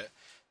and watch it.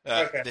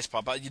 this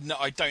part, but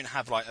I don't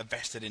have like a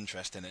vested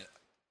interest in it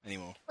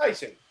anymore. I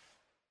see.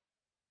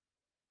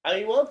 I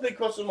mean, one thing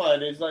across my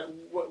mind is like,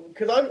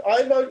 because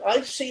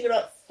I've seen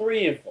about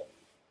 3 of them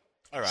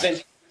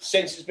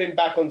since it's been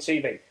back on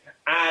TV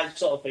and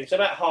sort of thing. So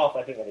about half,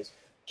 I think that is.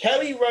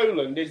 Kelly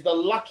Rowland is the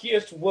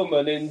luckiest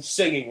woman in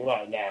singing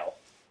right now.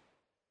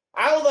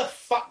 How the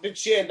fuck did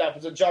she end up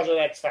as a judge on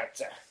X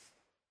Factor?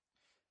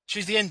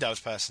 She's the N-Dubs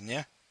person,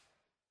 yeah?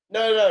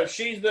 No,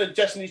 she's the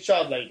Destiny's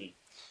Child lady.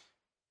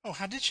 Oh,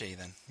 how did she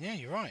then? Yeah,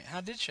 you're right.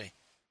 How did she?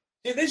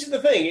 See, this is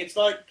the thing. It's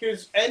like,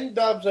 because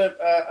N-Dubs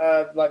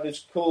are like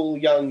this cool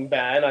young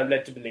band, I'm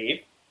led to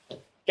believe.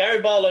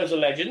 Gary Barlow's a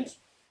legend.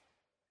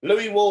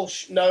 Louis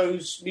Walsh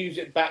knows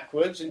music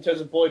backwards in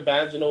terms of boy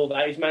bands and all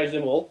that. He's managed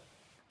them all.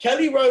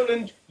 Kelly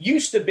Rowland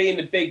used to be in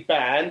a big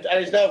band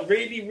and is now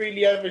really,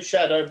 really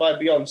overshadowed by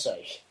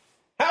Beyonce.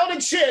 How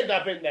did she end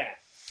up in there?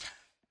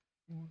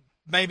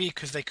 Maybe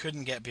because they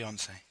couldn't get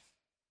Beyonce.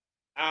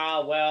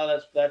 Ah, well,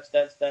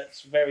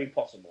 that's very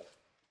possible.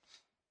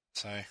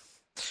 So,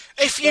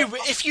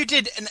 if you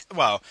did,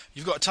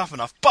 you've got Tough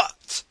Enough.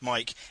 But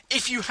Mike,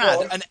 if you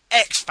had an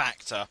X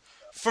Factor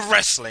for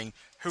wrestling,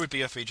 who would be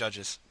your 3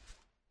 judges?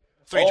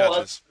 3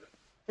 judges.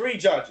 3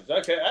 judges.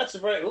 Okay, that's a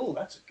good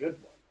one.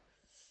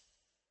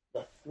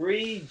 The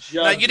 3 judges.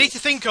 Now, you need to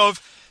think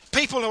of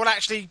people who will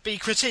actually be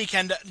critique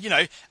and,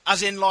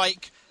 as in,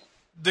 like,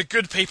 the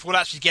good people will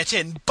actually get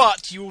in,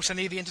 but you also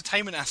need the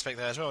entertainment aspect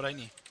there as well, don't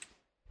you?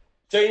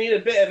 So you need a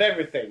bit of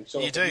everything.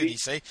 You do, you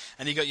see.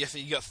 And you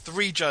got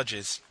 3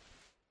 judges.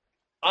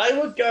 I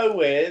would go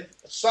with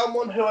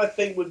someone who I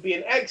think would be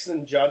an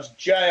excellent judge,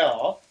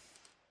 JR.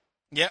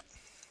 Yep.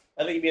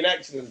 I think he'd be an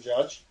excellent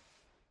judge.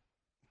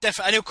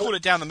 Definitely, and he'll call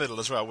it down the middle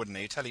as well, wouldn't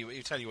he?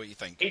 He'll tell you what you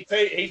think.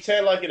 He'd tell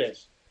it like it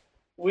is.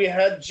 We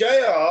had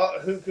JR,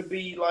 who could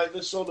be like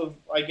the sort of,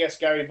 I guess,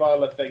 Gary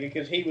Barlow figure,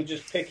 because he would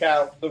just pick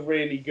out the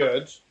really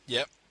good.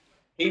 Yep.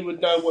 He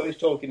would know what he's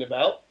talking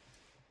about.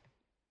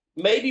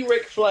 Maybe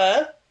Ric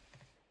Flair.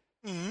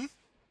 Mm-hmm.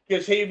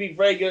 Because he'd be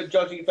very good at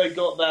judging if they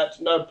got that,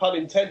 no pun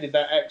intended,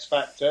 that X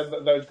Factor,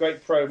 those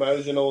great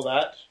promos and all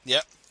that.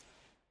 Yep.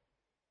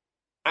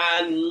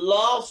 And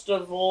last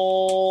of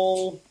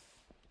all,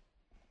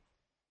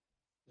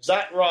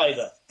 Zack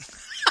Ryder.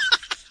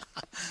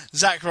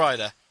 Zack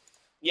Ryder.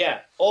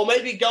 Yeah, or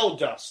maybe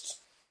Goldust.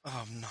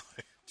 Oh no,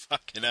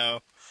 fucking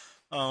hell!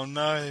 Oh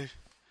no,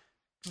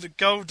 the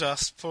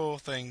Goldust, poor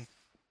thing.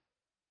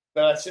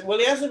 Well,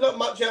 he hasn't got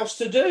much else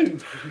to do.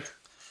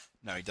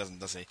 No, he doesn't,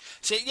 does he?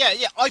 See,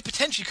 yeah. I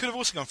potentially could have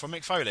also gone for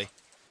Mick Foley.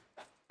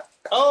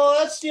 Oh,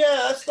 that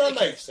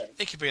makes sense.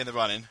 It could be in the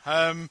running.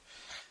 You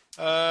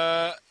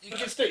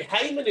could stick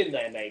Heyman in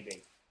there,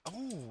 maybe.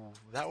 Oh,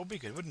 that would be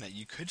good, wouldn't it?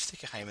 You could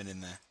stick a Heyman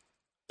in there.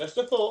 Just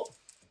a thought.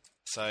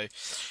 So,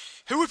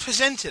 who would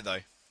present it,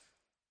 though?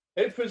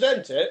 Who'd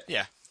present it?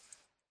 Yeah.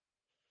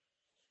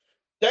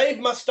 Dave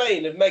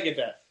Mustaine of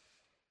Megadeth.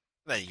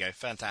 There you go,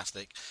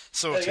 fantastic.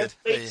 Sorted.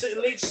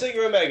 Lead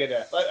singer of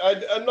Megadeth.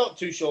 I'm not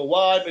too sure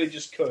why, but he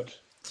just could.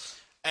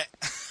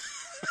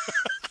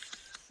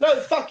 No,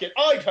 fuck it.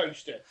 I'd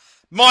host it.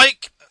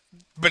 Mike,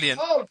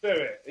 brilliant. I'll do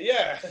it,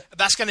 yeah.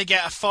 That's going to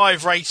get a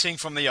 5 rating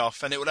from the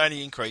off, and it will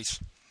only increase.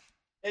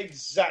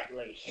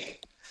 Exactly.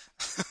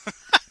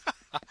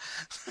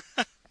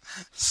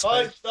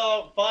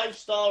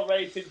 5-star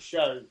rated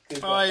show.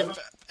 5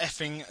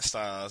 effing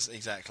stars,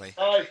 exactly.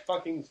 5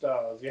 fucking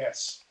stars,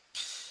 yes.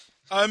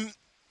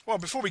 Well,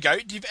 before we go,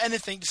 do you have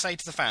anything to say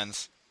to the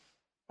fans?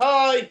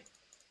 Hi!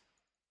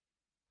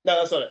 No,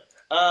 that's not it.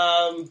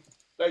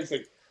 Let's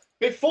see.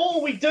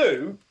 Before we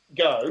do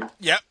go...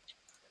 Yep.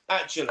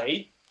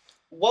 Actually,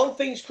 one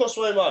thing's crossed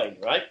my mind,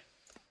 right?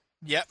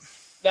 Yep.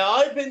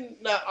 Now,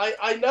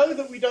 I know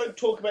that we don't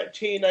talk about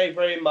TNA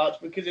very much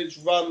because it's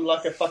run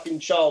like a fucking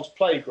child's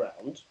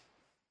playground.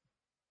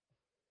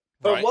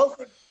 But right. one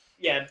thing...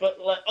 Yeah, but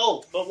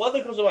one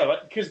thing comes to mind,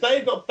 right? Because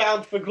they've got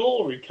Bound for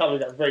Glory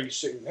coming up very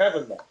soon,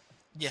 haven't they?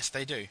 Yes,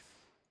 they do.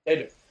 They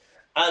do.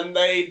 And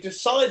they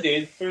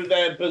decided through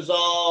their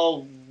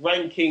bizarre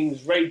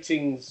ratings,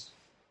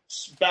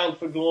 Bound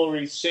for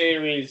Glory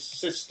series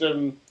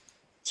system,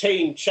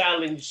 Team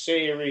Challenge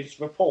series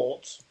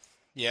report,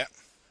 yeah,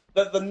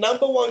 that the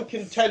number 1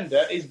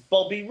 contender is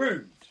Bobby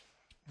Roode.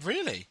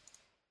 Really?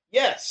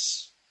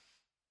 Yes.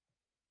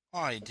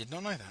 I did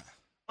not know that.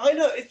 I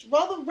know, it's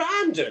rather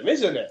random,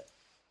 isn't it?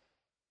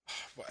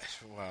 Well,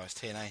 it's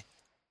TNA.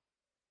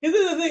 This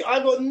is the thing,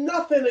 I've got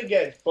nothing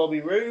against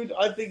Bobby Roode.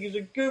 I think he's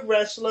a good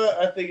wrestler.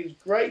 I think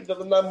it's great that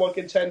the number 1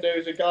 contender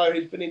is a guy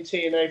who's been in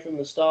TNA from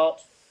the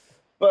start,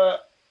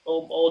 but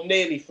or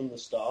nearly from the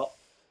start.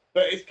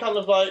 But it's kind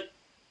of like,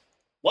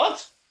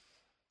 what?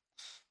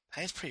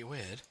 Hey, it's pretty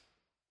weird.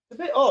 It's a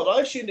bit odd.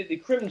 I assumed it'd be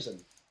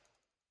Crimson.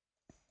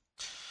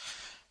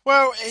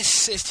 Well,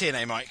 it's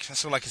TNA, Mike.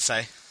 That's all I can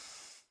say.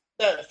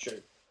 That's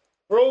true.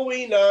 For all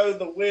we know,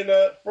 the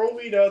winner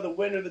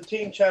of the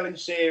Team Challenge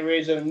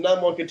Series and the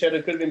number 1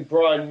 contender could have been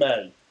Brian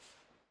May.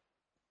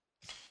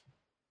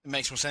 It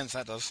makes more sense,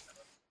 that does.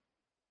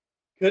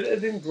 Could have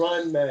been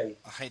Brian May.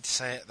 I hate to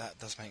say it, that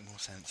does make more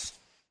sense.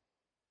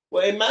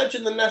 Well,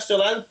 imagine the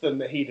national anthem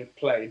that he'd have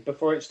played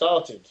before it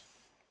started.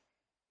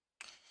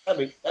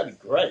 That'd be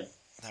great.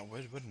 That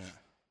would, wouldn't it?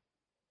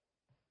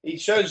 He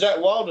shows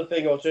Zach Wilde a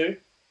thing or two.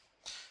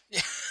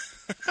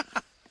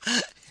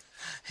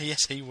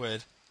 Yes, he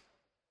would.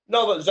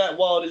 Not that Zach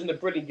Wilde isn't a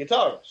brilliant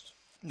guitarist.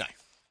 No,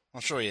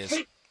 I'm sure he is.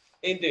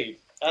 Indeed.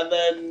 And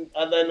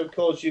then of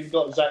course you've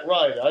got Zack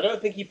Ryder. I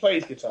don't think he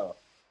plays guitar.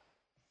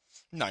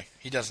 No,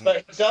 he doesn't.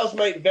 But he does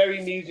make very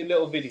amusing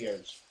little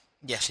videos.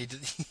 Yes, he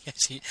did.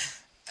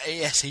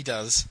 Yes, he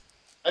does.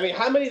 I mean,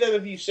 how many of them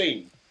have you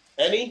seen?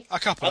 Any? A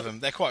couple of them.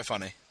 They're quite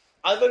funny.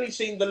 I've only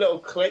seen the little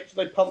clips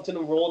they pumped in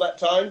on Raw that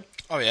time.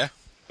 Oh yeah.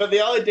 But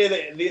the idea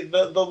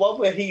that the one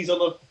where he's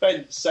on a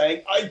fence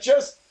saying,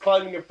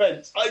 climbing a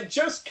fence, I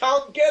just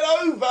can't get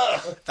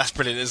over. That's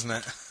brilliant, isn't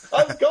it?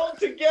 I've got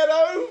to get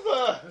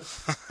over.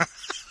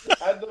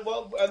 and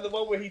the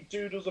one where he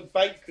doodles a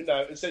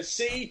banknote and says,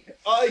 "See,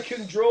 I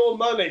can draw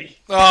money."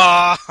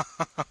 Ah.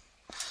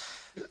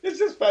 It's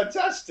just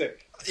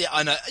fantastic. Yeah,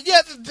 I know.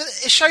 Yeah, but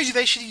it shows you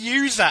they should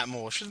use that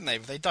more, shouldn't they?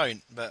 But they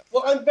don't. But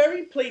well, I'm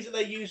very pleased that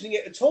they're using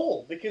it at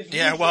all because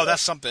yeah, well,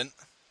 that's something.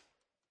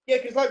 Yeah,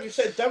 because like you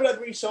said,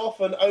 WWE so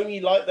often only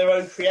like their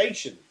own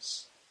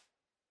creations.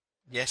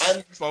 Yes.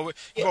 And, well,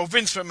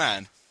 Vince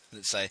McMahon,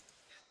 let's say.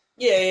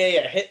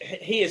 Yeah.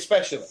 He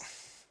especially,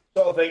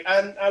 sort of thing.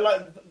 And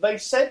like they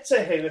said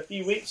to him a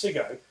few weeks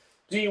ago,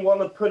 "Do you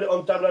want to put it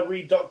on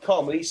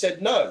WWE.com?" And he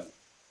said no.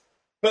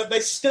 But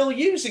they're still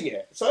using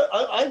it, so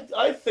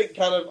I think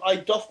kind of I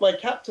doff my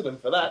cap to them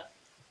for that.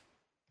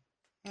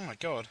 Oh my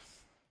god!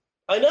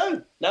 I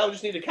know. Now I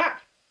just need a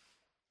cap.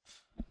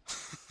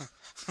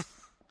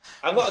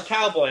 I've got a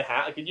cowboy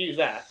hat. I could use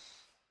that.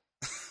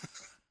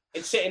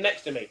 It's sitting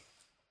next to me.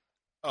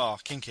 Oh,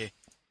 kinky.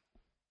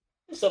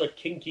 It's not a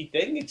kinky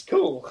thing. It's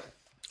cool.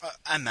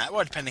 And that,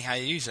 well, depending how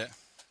you use it.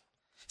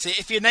 See,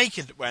 if you're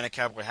naked wearing a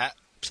cowboy hat,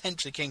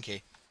 potentially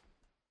kinky.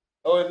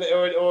 Or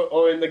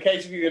in the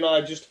case of you and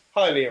I, just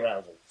highly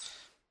arousing.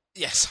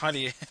 Yes,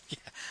 highly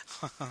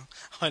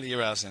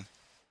arousing.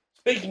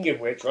 Speaking of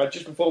which, right,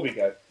 just before we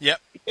go.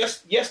 Yep.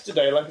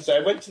 Yesterday, like I say,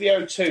 I went to the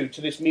O2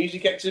 to this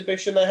music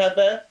exhibition they had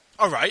there.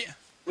 All right.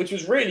 Which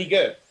was really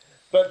good.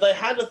 But they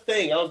had a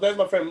thing. I was there with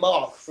my friend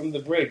Mark from the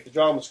Brig, the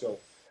drama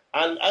school.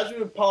 And as we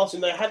were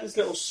passing, they had this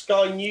little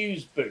Sky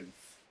News booth.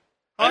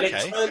 And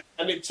okay.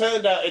 It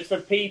turned out it's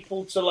for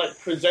people to like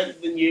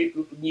present the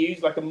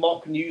news, like a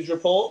mock news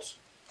report.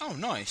 Oh,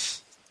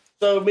 nice.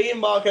 So me and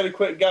Mark had a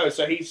quick go.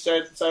 So he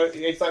said,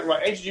 it's like,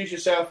 right, introduce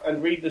yourself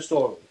and read the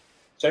story.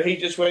 So he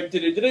just went,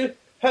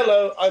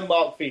 hello, I'm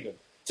Mark Phelan.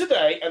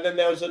 Today, and then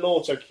there was an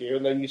auto cue,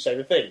 and then you say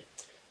the thing.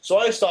 So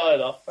I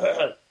started off,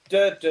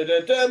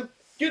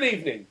 good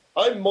evening,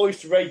 I'm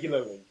moist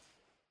regularly.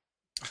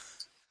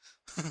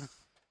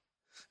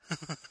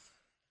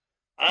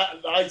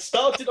 I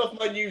started off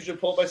my news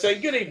report by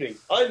saying, good evening,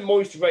 I'm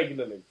moist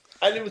regularly.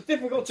 And it was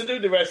difficult to do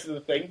the rest of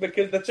the thing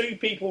because the two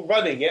people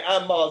running it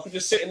and Mark were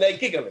just sitting there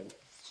giggling.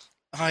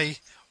 I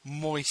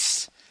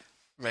moist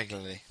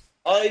regularly.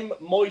 I'm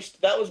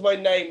moist. That was my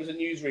name as a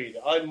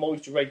newsreader. I'm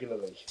moist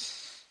regularly.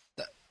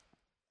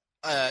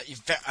 A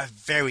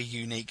very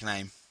unique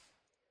name.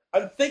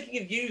 I'm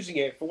thinking of using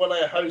it for when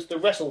I host the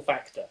Wrestle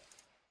Factor.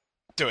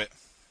 Do it.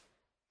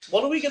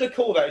 What are we going to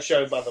call that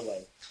show, by the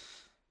way?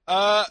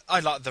 I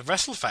like the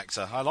Wrestle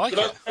Factor. I like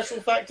it.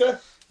 Wrestle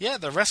Factor? Yeah,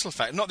 the Wrestle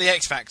Factor, not the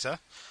X Factor.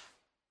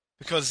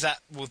 Because that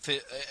will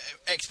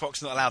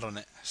Xbox not allowed on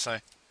it, so.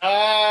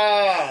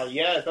 Ah,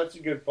 yes, that's a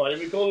good point.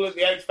 If we call it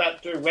the X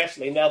Factor of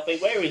wrestling, they'll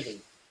think, where is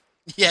he?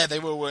 Yeah, they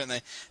will, won't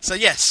they? So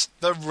yes,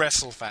 the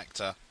Wrestle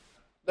Factor.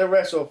 The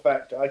Wrestle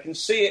Factor. I can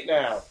see it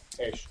now,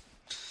 ish.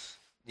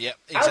 Yep,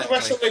 exactly.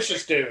 How's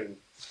WrestleLicious doing?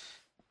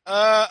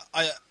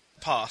 I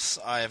pass.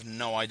 I have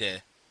no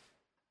idea.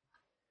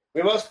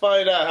 We must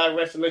find out how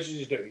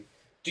WrestleLicious is doing.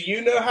 Do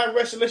you know how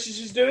WrestleLicious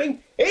is doing?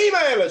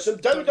 Email us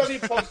at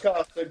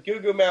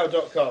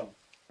www.podcast@googlemail.com.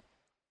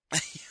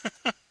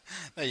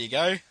 There you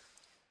go.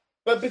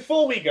 But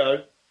before we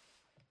go,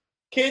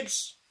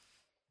 kids,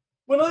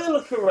 when I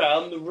look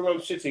around the room I'm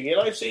sitting in,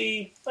 I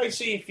see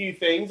a few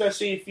things. I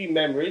see a few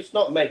memories.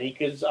 Not many,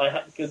 because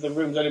the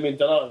room's only been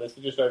done out on this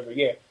for just over a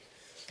year.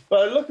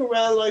 But I look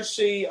around and I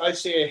see a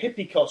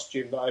hippie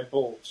costume that I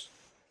bought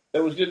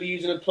that was going to be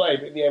used in a play,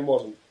 but in the end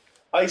wasn't.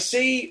 I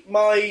see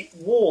my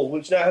wall,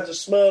 which now has a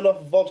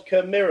Smirnoff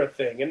vodka mirror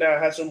thing, and now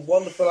has some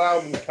wonderful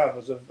album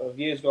covers of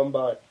years gone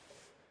by.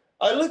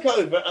 I look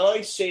over and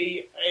I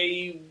see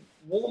a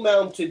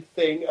wall-mounted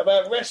thing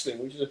about wrestling,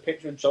 which is a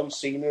picture of John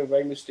Cena,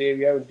 Rey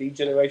Mysterio, and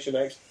D-Generation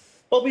X.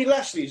 Bobby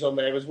Lashley's on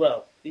there as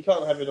well. You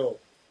can't have it all.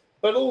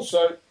 But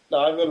also, no,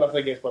 I've got nothing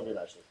against Bobby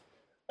Lashley.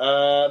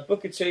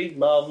 Booker T,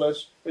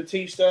 marvellous.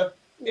 Batista,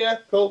 yeah,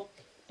 cool.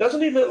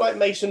 Doesn't he look like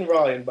Mason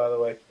Ryan, by the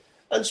way?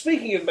 And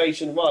speaking of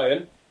Mason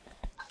Ryan,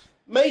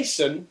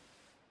 Mason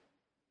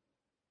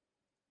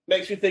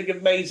makes me think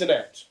of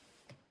Maisonette.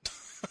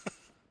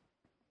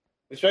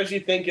 Which makes you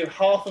think of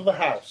half of a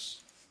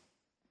house.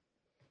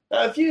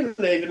 Now, if you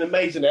live in a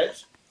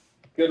Maisonette,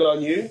 good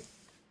on you.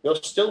 You're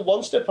still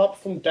one step up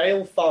from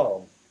Dale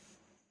Farm.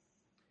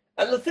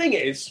 And the thing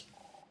is,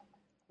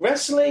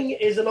 Wrestling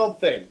is an odd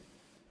thing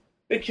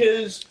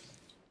because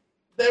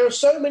there are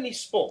so many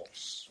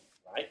sports,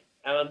 right?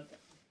 And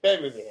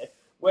bear with me here,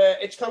 where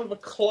it's kind of a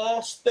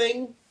class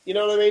thing. You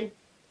know what I mean?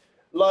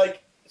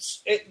 Like,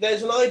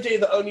 there's an idea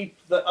that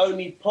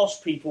only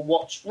posh people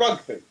watch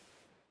rugby.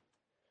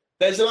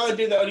 There's an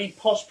idea that only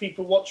posh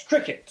people watch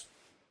cricket.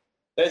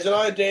 There's an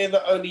idea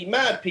that only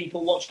mad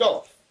people watch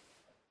golf.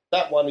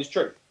 That one is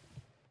true.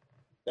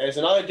 There's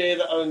an idea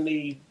that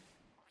only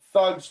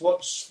thugs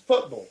watch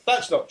football.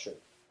 That's not true.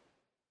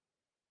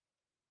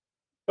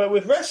 But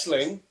with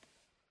wrestling,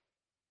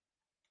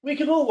 we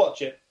can all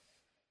watch it.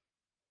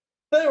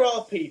 There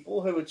are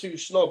people who are too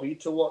snobby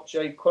to watch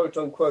a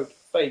quote-unquote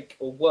fake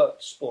or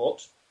worked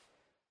sport,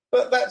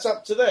 but that's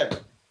up to them.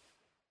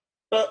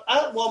 But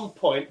at one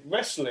point,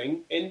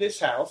 wrestling in this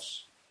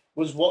house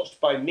was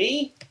watched by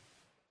me,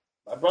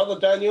 my brother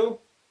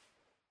Daniel,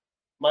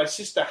 my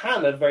sister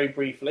Hannah very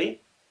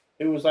briefly,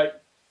 who was like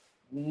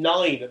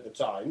 9 at the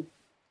time,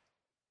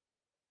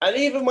 and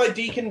even my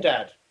deacon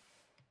dad.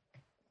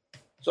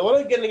 So what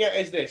I'm getting at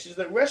is this, is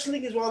that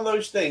wrestling is one of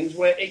those things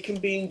where it can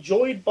be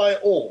enjoyed by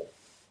all.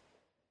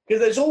 Because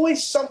there's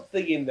always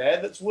something in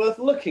there that's worth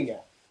looking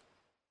at.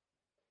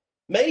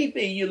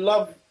 Maybe you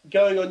love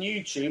going on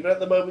YouTube and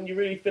at the moment you're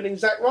really feeling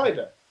Zack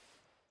Ryder.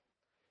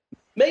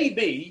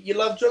 Maybe you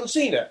love John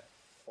Cena.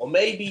 Or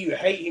maybe you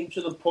hate him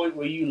to the point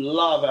where you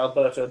love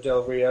Alberto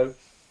Del Rio.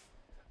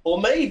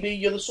 Or maybe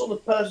you're the sort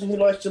of person who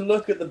likes to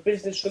look at the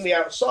business from the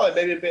outside,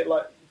 maybe a bit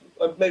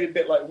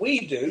like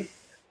we do,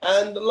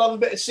 and love a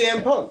bit of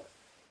CM Punk.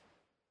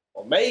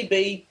 Or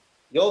maybe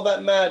you're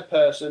that mad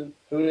person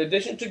who, in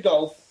addition to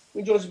golf,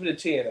 enjoys a bit of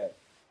TNA.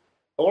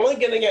 But what I'm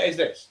getting at is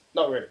this.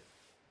 Not really.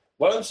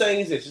 What I'm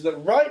saying is this, is that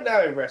right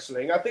now in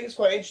wrestling, I think it's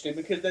quite interesting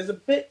because there's a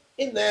bit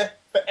in there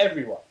for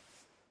everyone.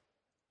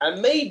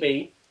 And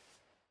maybe,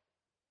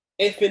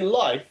 if in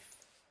life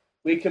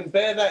we can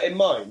bear that in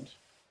mind,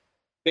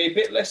 be a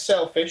bit less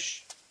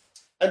selfish,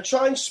 and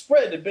try and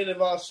spread a bit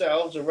of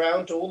ourselves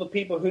around to all the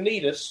people who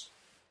need us,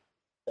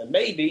 then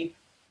maybe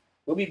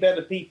we'll be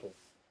better people.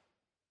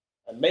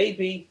 And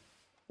maybe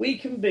we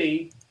can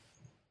be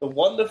the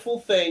wonderful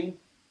thing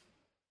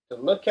to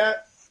look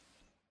at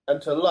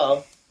and to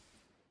love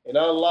in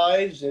our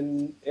lives,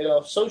 in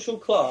our social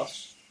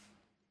class,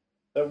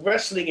 that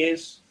wrestling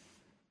is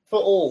for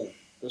all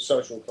the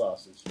social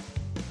classes.